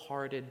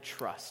wholehearted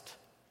trust.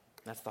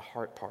 That's the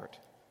heart part,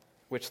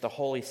 which the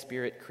Holy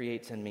Spirit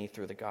creates in me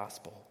through the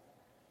gospel.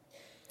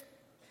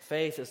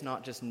 Faith is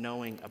not just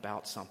knowing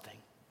about something.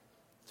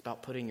 It's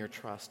about putting your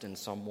trust in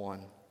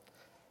someone,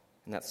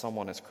 and that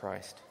someone is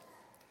Christ.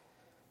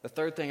 The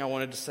third thing I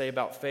wanted to say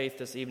about faith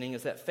this evening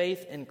is that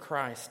faith in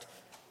Christ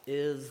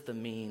is the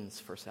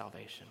means for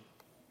salvation.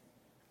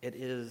 It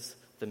is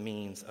the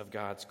means of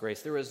God's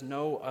grace. There is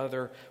no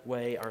other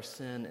way our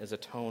sin is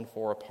atoned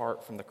for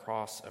apart from the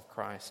cross of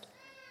Christ.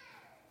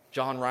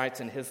 John writes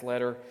in his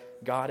letter,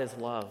 God is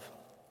love.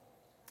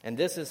 And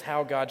this is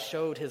how God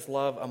showed His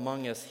love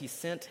among us. He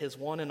sent His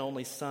one and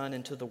only Son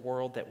into the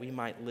world that we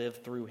might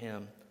live through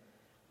Him.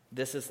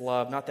 This is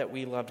love, not that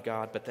we loved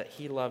God, but that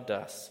He loved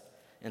us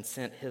and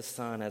sent His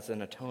Son as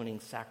an atoning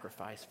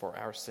sacrifice for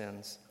our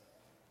sins.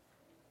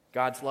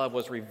 God's love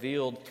was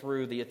revealed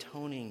through the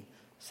atoning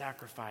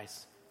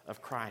sacrifice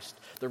of Christ.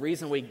 The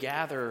reason we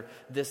gather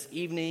this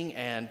evening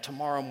and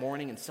tomorrow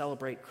morning and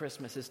celebrate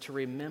Christmas is to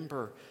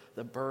remember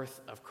the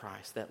birth of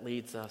Christ that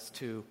leads us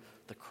to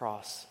the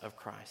cross of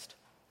Christ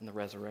and the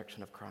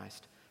resurrection of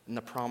Christ and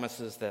the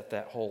promises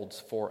that holds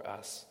for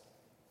us.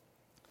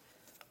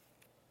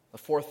 The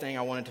fourth thing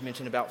I wanted to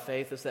mention about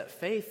faith is that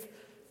faith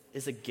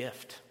is a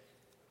gift.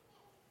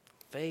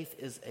 Faith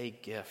is a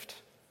gift.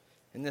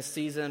 In this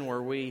season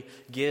where we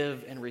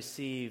give and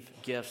receive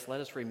gifts,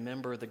 let us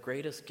remember the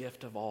greatest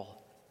gift of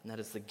all, and that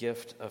is the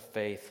gift of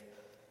faith.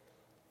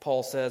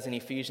 Paul says in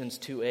Ephesians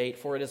 2:8,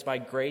 "For it is by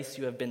grace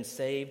you have been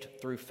saved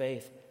through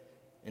faith,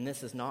 and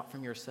this is not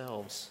from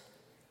yourselves.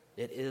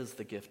 It is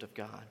the gift of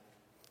God."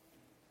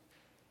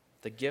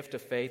 The gift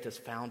of faith is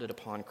founded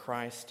upon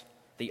Christ,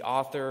 the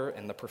author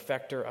and the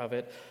perfecter of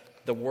it,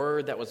 the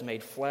Word that was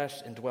made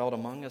flesh and dwelt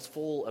among us,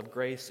 full of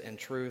grace and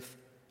truth,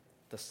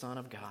 the Son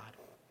of God,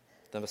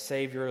 the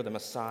Savior, the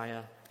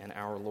Messiah, and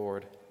our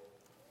Lord.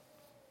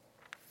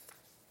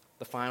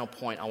 The final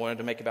point I wanted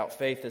to make about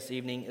faith this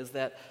evening is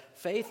that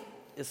faith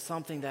is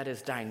something that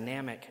is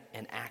dynamic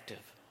and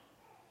active.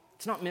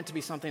 It's not meant to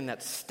be something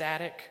that's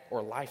static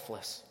or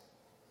lifeless.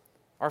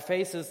 Our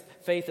faith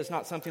is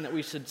not something that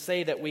we should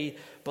say that we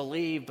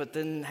believe, but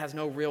then has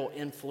no real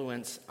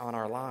influence on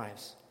our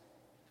lives.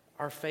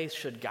 Our faith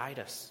should guide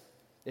us.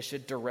 It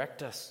should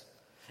direct us.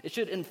 It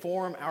should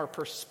inform our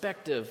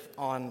perspective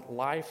on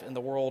life and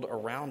the world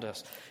around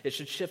us. It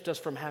should shift us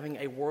from having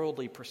a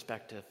worldly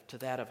perspective to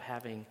that of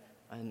having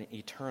an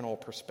eternal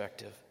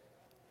perspective.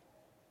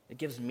 It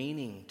gives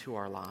meaning to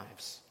our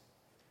lives.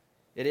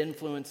 It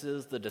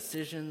influences the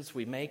decisions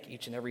we make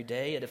each and every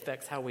day. It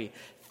affects how we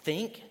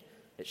think.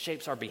 It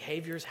shapes our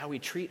behaviors, how we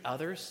treat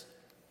others.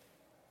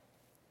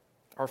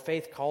 Our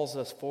faith calls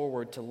us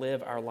forward to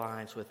live our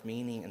lives with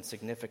meaning and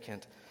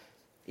significance,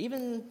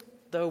 even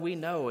though we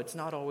know it's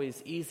not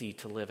always easy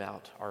to live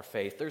out our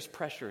faith. There's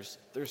pressures,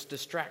 there's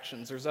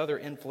distractions, there's other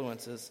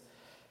influences.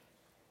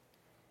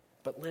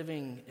 But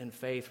living in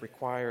faith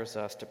requires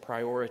us to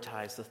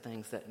prioritize the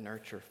things that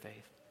nurture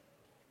faith,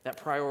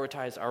 that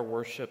prioritize our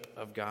worship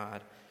of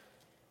God.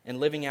 And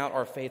living out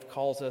our faith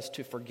calls us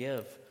to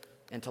forgive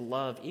and to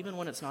love, even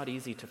when it's not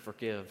easy to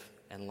forgive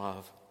and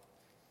love.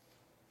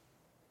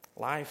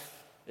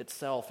 Life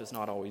itself is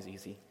not always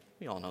easy.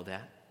 We all know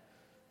that.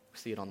 We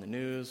see it on the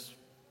news.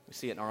 We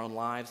see it in our own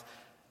lives.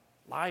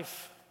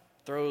 Life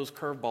throws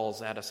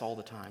curveballs at us all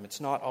the time. It's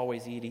not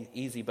always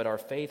easy, but our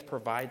faith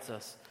provides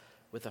us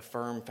with a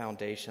firm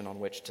foundation on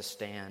which to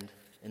stand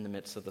in the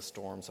midst of the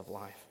storms of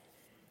life.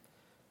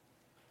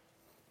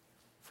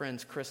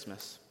 Friends,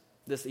 Christmas,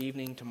 this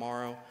evening,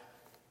 tomorrow,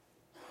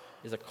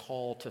 is a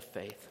call to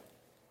faith.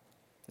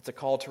 It's a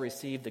call to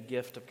receive the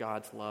gift of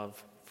God's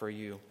love for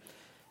you.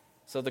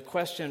 So the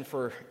question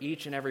for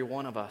each and every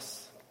one of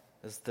us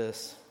is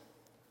this: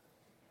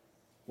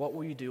 what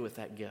will you do with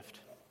that gift?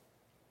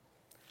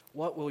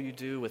 What will you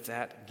do with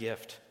that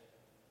gift?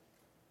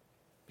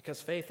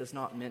 Because faith is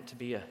not meant to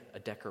be a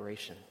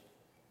decoration.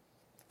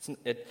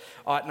 It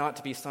ought not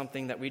to be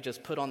something that we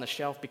just put on the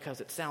shelf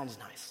because it sounds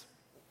nice.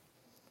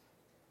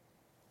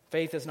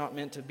 Faith is not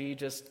meant to be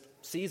just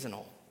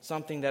seasonal,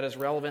 something that is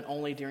relevant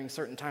only during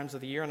certain times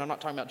of the year. And I'm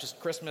not talking about just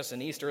Christmas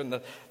and Easter and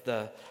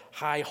the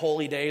high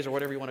holy days or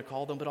whatever you want to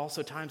call them, but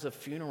also times of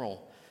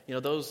funeral,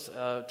 those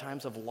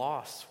times of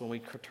loss when we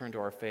turn to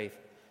our faith.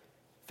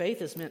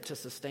 Faith is meant to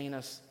sustain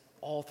us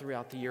all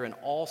throughout the year in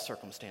all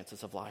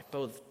circumstances of life,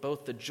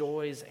 both the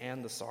joys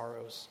and the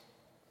sorrows.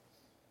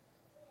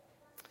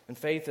 And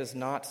faith is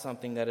not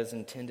something that is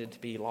intended to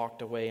be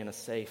locked away in a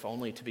safe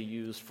only to be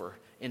used for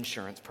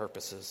insurance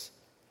purposes.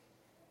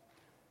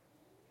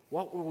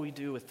 What will we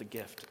do with the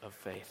gift of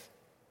faith?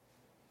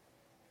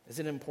 Is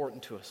it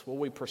important to us? Will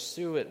we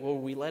pursue it? Will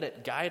we let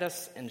it guide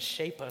us and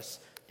shape us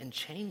and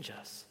change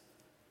us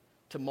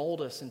to mold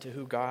us into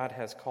who God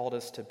has called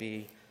us to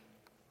be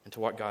and to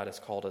what God has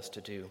called us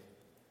to do?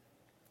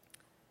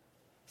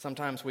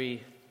 Sometimes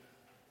we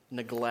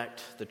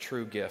neglect the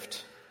true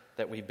gift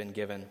that we've been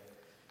given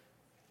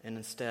and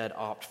instead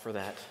opt for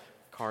that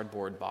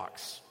cardboard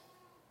box.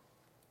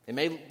 It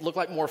may look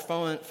like more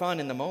fun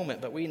in the moment,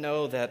 but we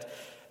know that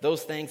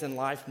those things in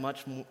life,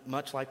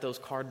 much like those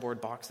cardboard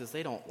boxes,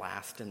 they don't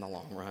last in the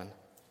long run.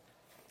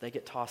 They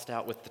get tossed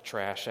out with the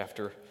trash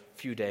after a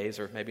few days,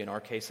 or maybe in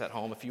our case at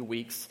home, a few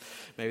weeks.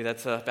 Maybe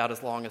that's about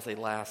as long as they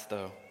last,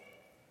 though.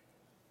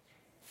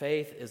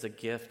 Faith is a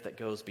gift that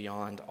goes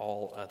beyond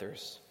all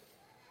others.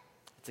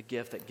 It's a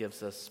gift that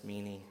gives us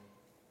meaning,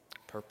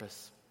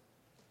 purpose,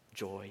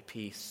 joy,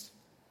 peace,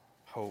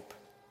 hope,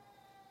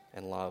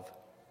 and love.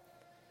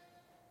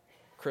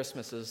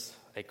 Christmas is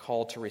a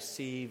call to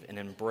receive and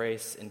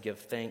embrace and give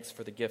thanks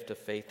for the gift of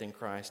faith in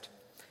Christ.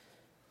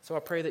 So I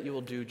pray that you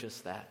will do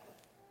just that.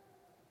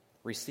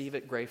 Receive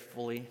it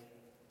gratefully,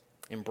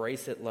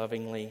 embrace it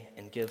lovingly,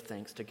 and give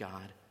thanks to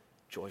God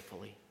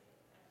joyfully.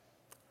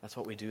 That's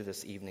what we do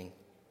this evening.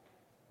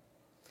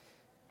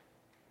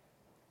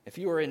 If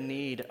you are in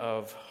need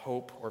of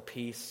hope or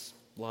peace,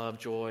 love,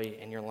 joy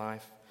in your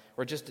life,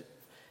 or just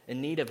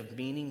in need of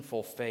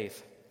meaningful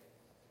faith,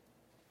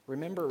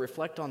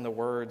 reflect on the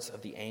words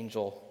of the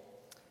angel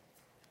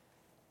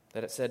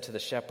that it said to the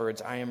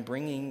shepherds, "I am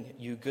bringing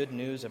you good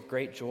news of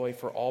great joy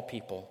for all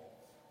people.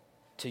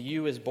 To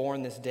you is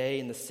born this day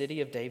in the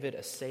city of David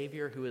a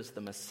Savior who is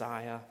the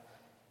Messiah,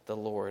 the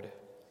Lord."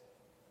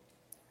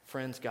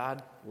 Friends,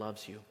 God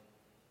loves you.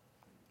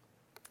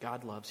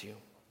 God loves you.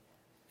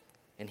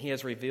 And He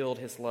has revealed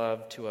His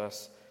love to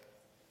us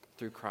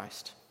through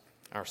Christ,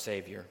 our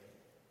Savior.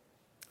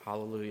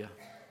 Hallelujah.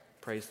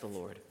 Praise the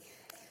Lord.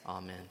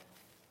 Amen.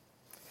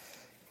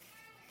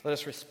 Let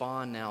us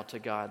respond now to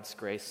God's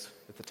grace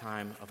with the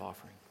time of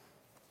offering.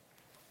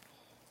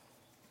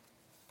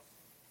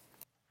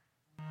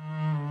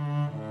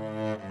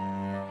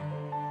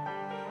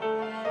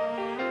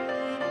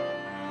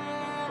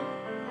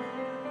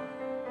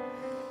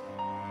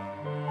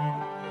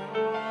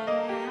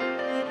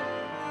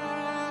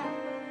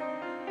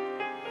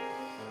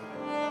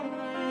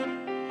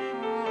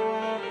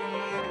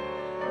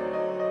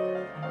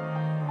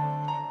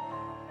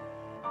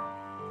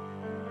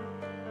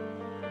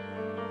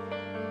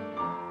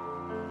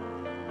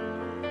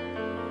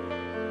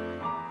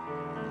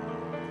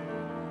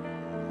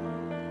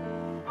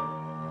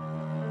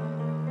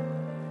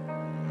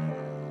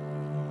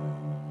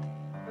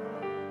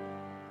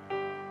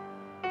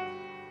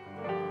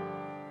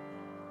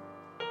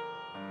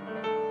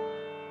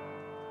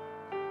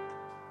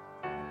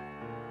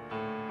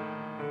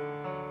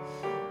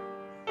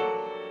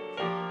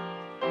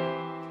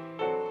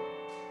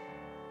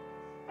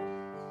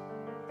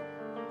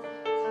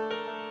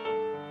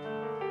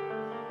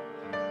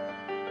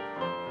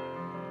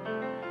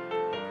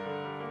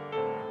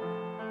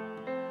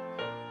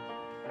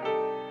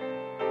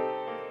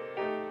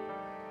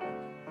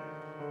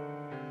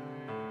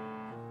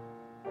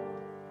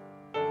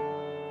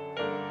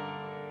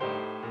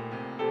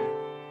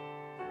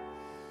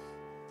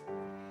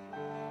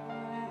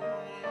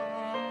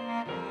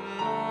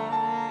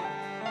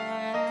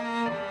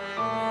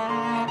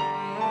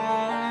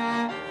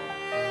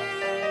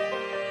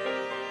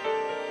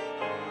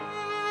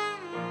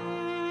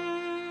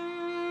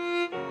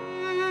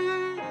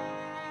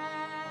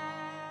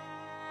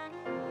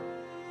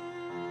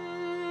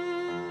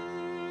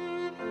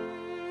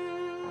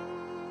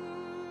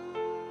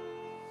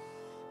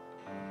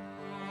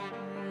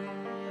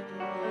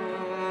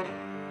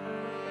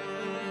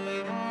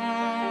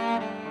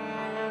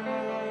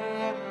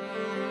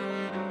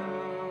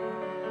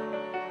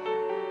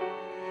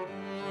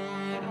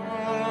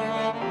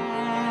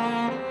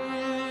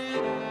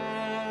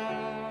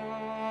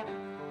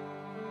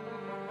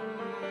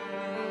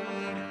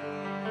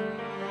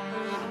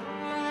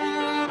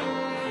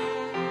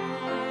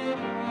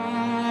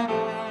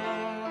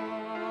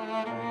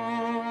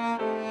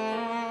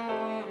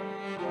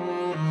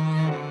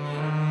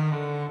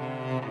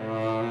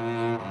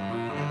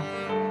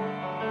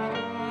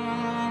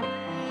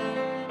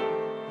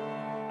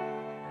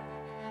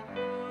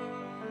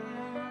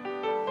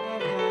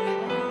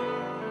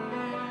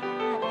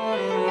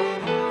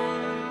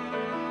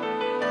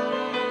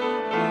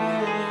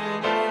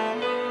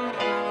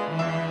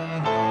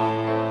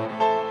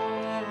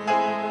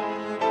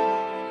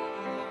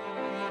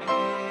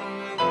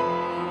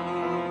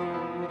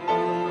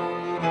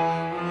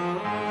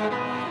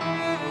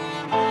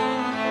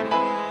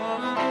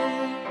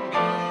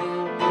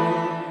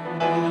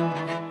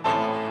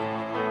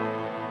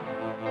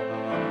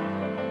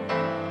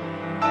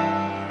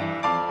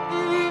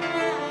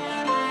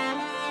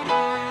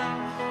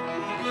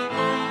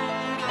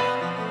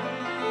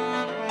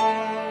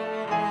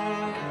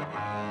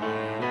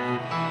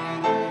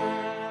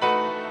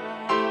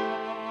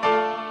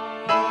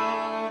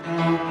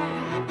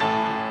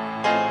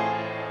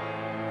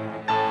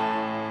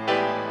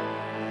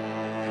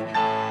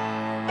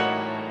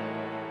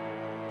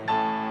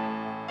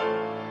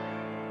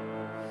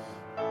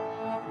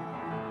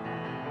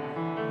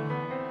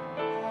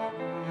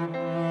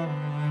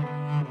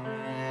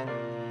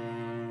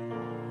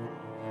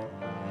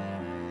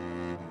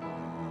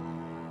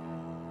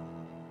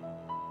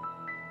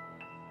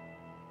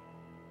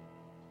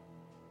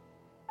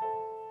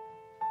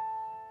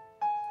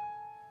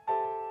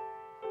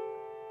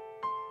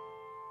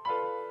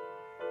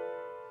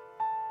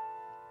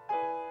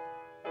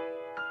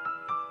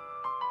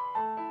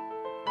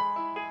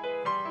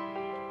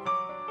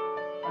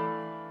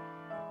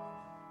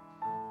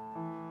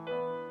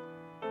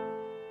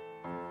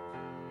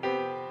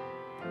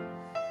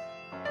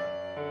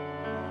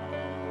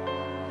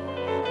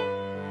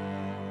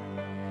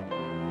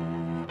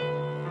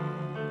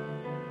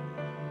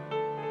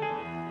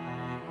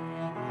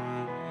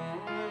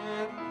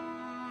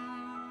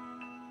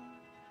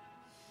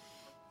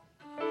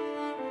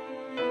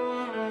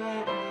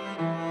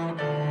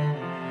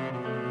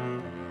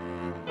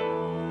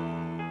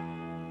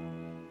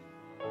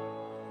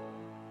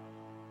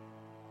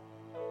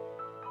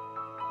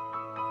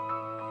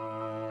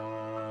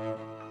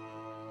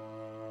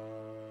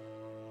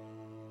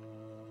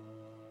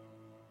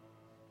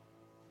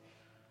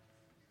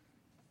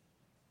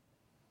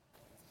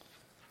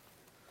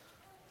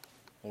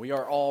 We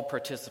are all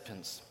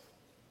participants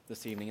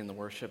this evening in the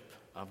worship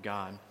of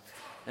God.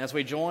 And as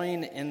we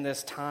join in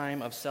this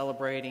time of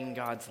celebrating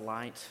God's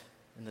light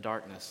in the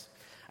darkness,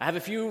 I have a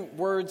few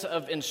words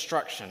of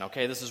instruction,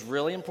 okay? This is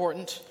really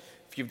important.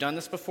 If you've done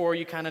this before,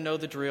 you kind of know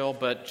the drill,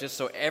 but just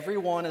so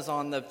everyone is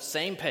on the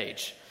same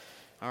page.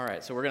 All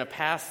right, so we're going to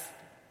pass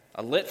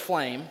a lit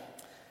flame,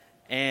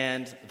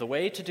 and the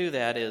way to do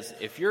that is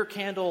if your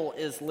candle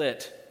is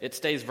lit, it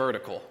stays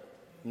vertical.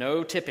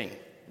 No tipping,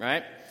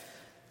 right?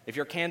 If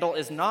your candle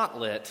is not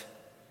lit,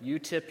 you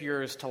tip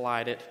yours to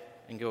light it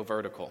and go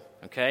vertical,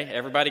 okay?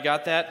 Everybody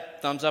got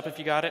that? Thumbs up if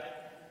you got it.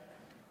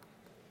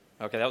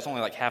 Okay, that was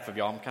only like half of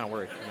y'all. I'm kind of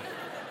worried.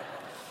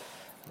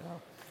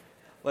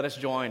 Let us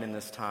join in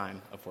this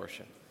time of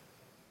worship.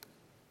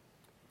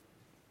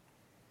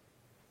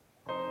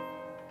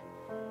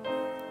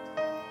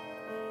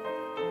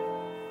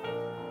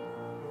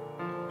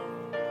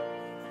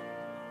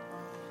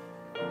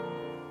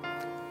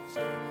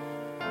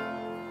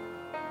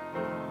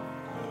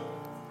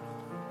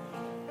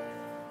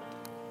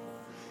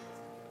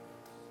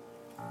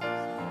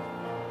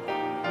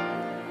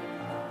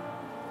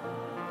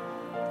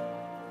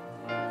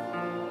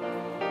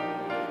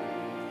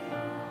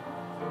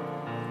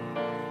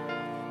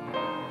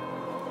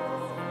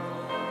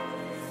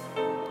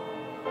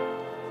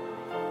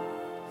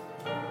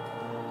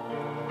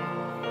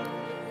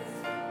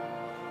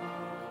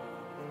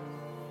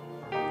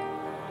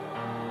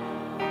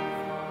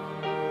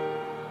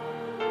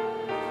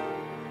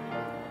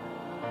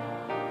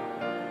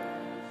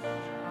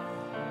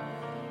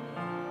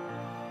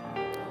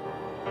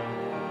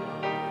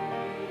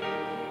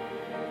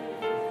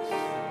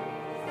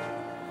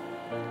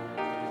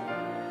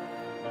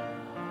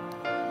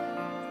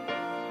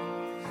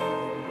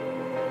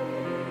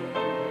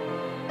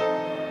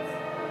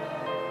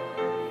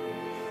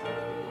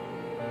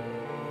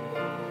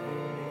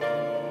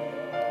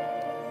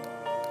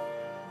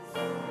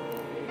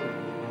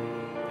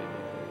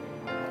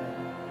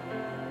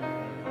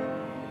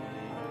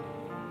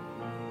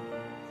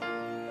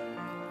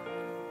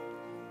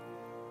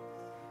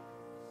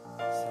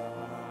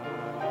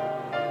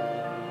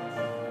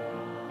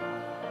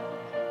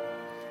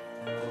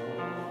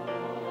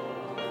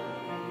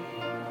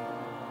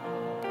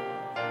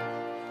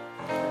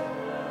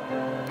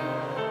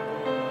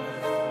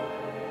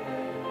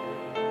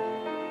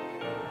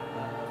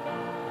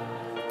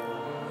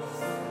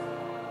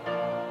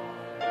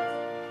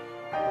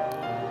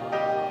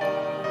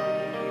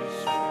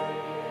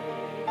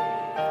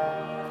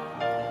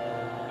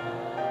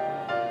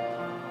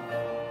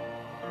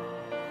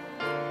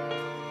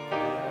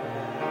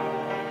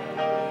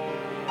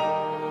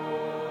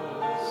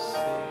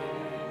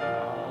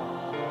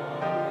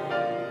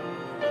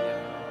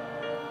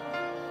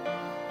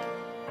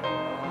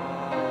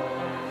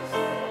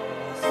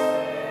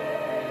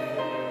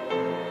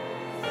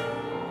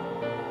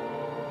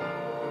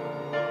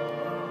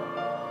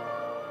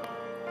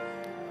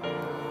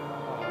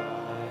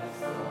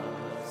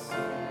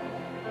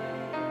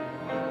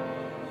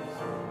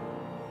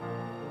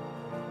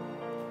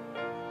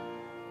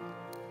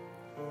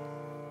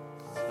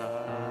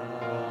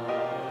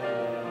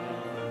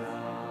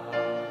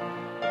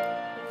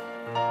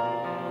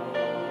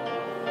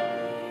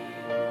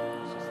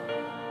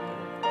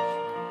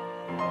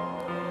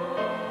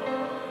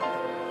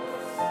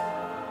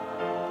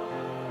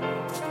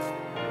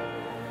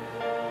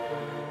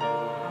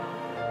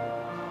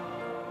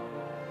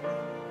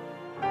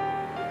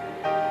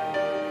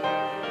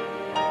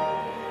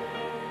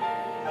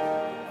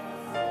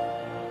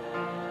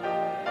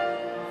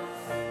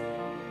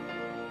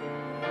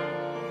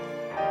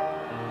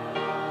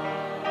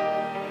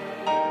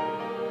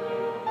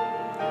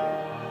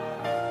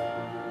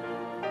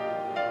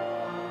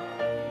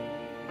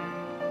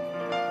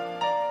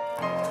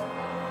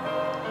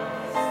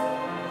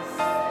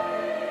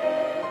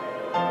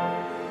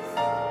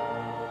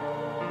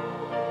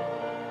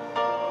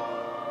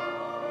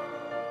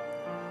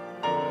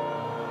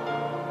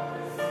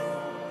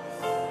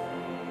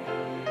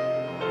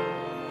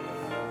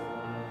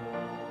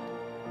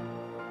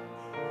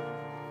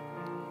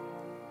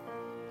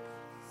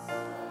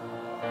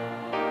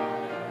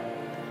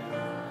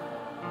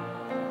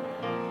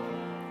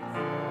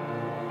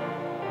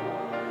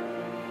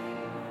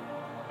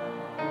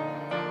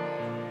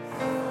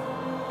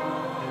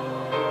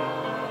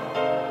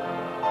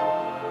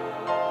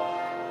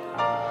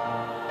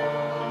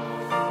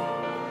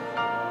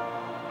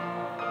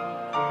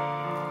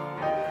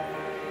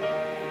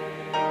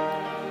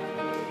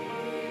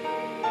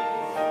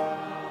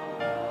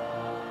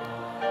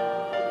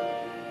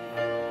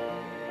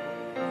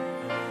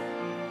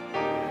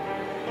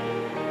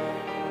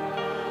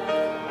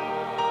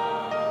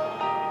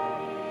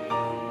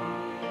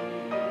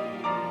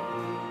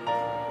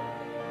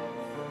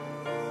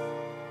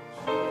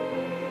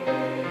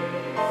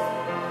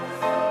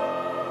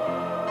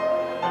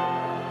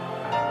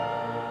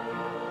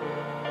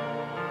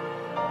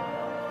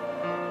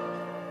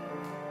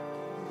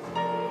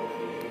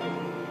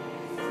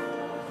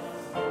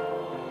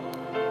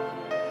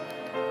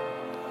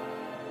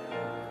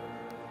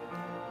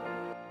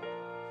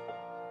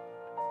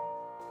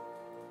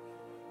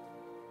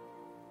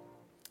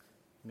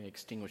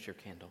 extinguish your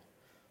candle.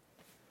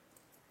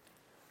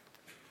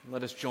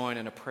 Let us join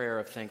in a prayer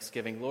of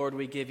thanksgiving. Lord,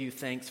 we give you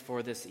thanks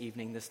for this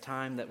evening, this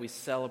time that we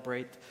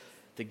celebrate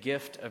the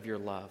gift of your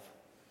love.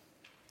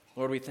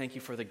 Lord, we thank you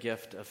for the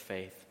gift of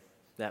faith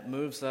that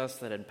moves us,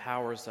 that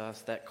empowers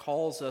us, that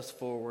calls us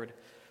forward,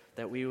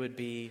 that we would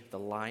be the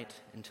light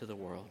into the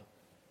world.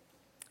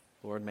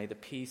 Lord, may the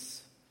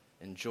peace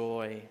and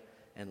joy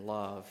and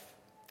love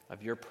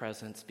of your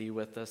presence be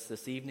with us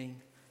this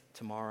evening,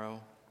 tomorrow,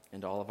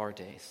 and all of our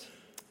days.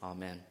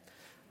 Amen.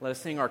 Let us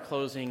sing our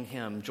closing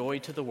hymn, Joy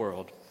to the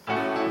World.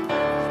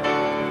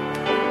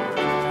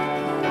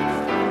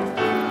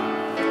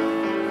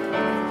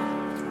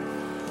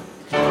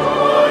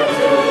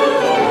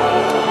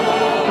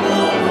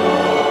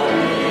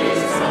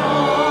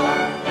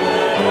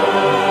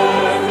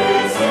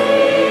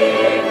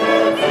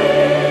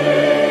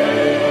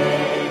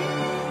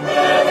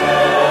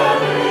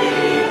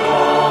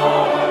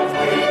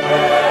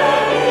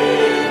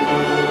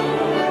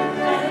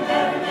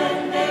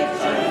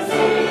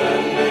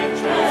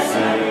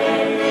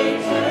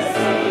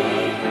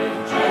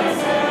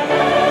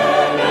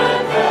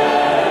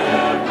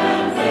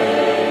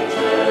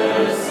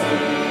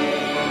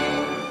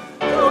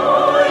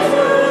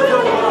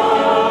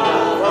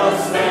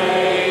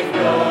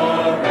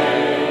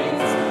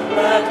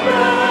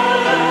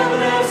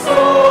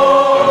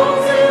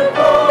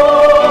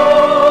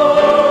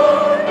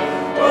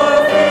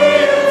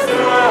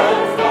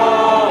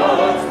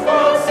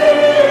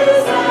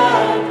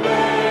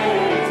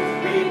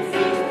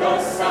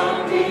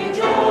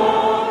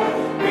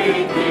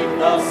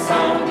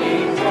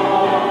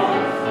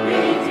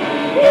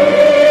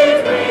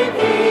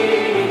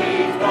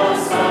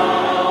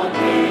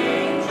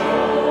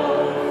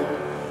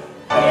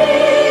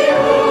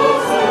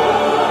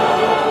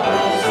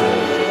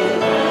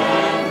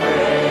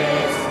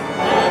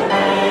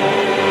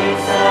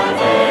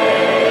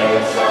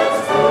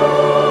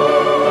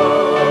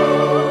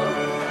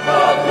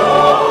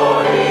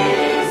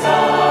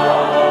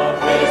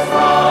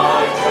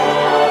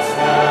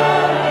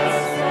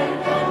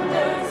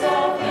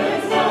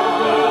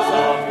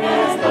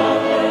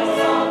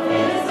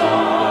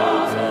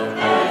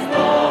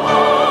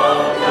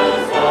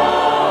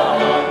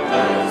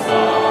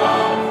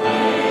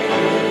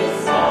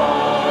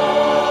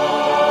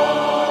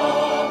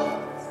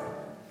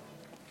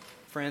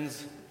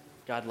 Friends,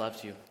 God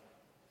loves you.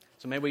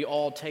 So may we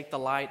all take the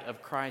light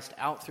of Christ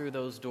out through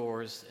those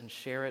doors and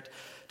share it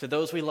to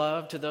those we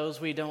love, to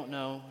those we don't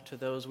know, to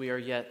those we are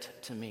yet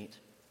to meet.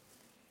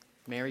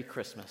 Merry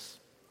Christmas.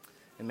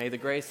 And may the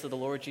grace of the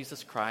Lord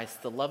Jesus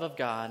Christ, the love of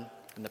God,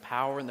 and the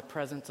power and the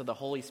presence of the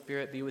Holy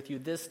Spirit be with you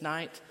this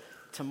night,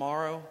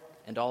 tomorrow,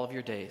 and all of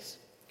your days.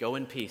 Go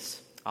in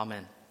peace.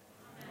 Amen.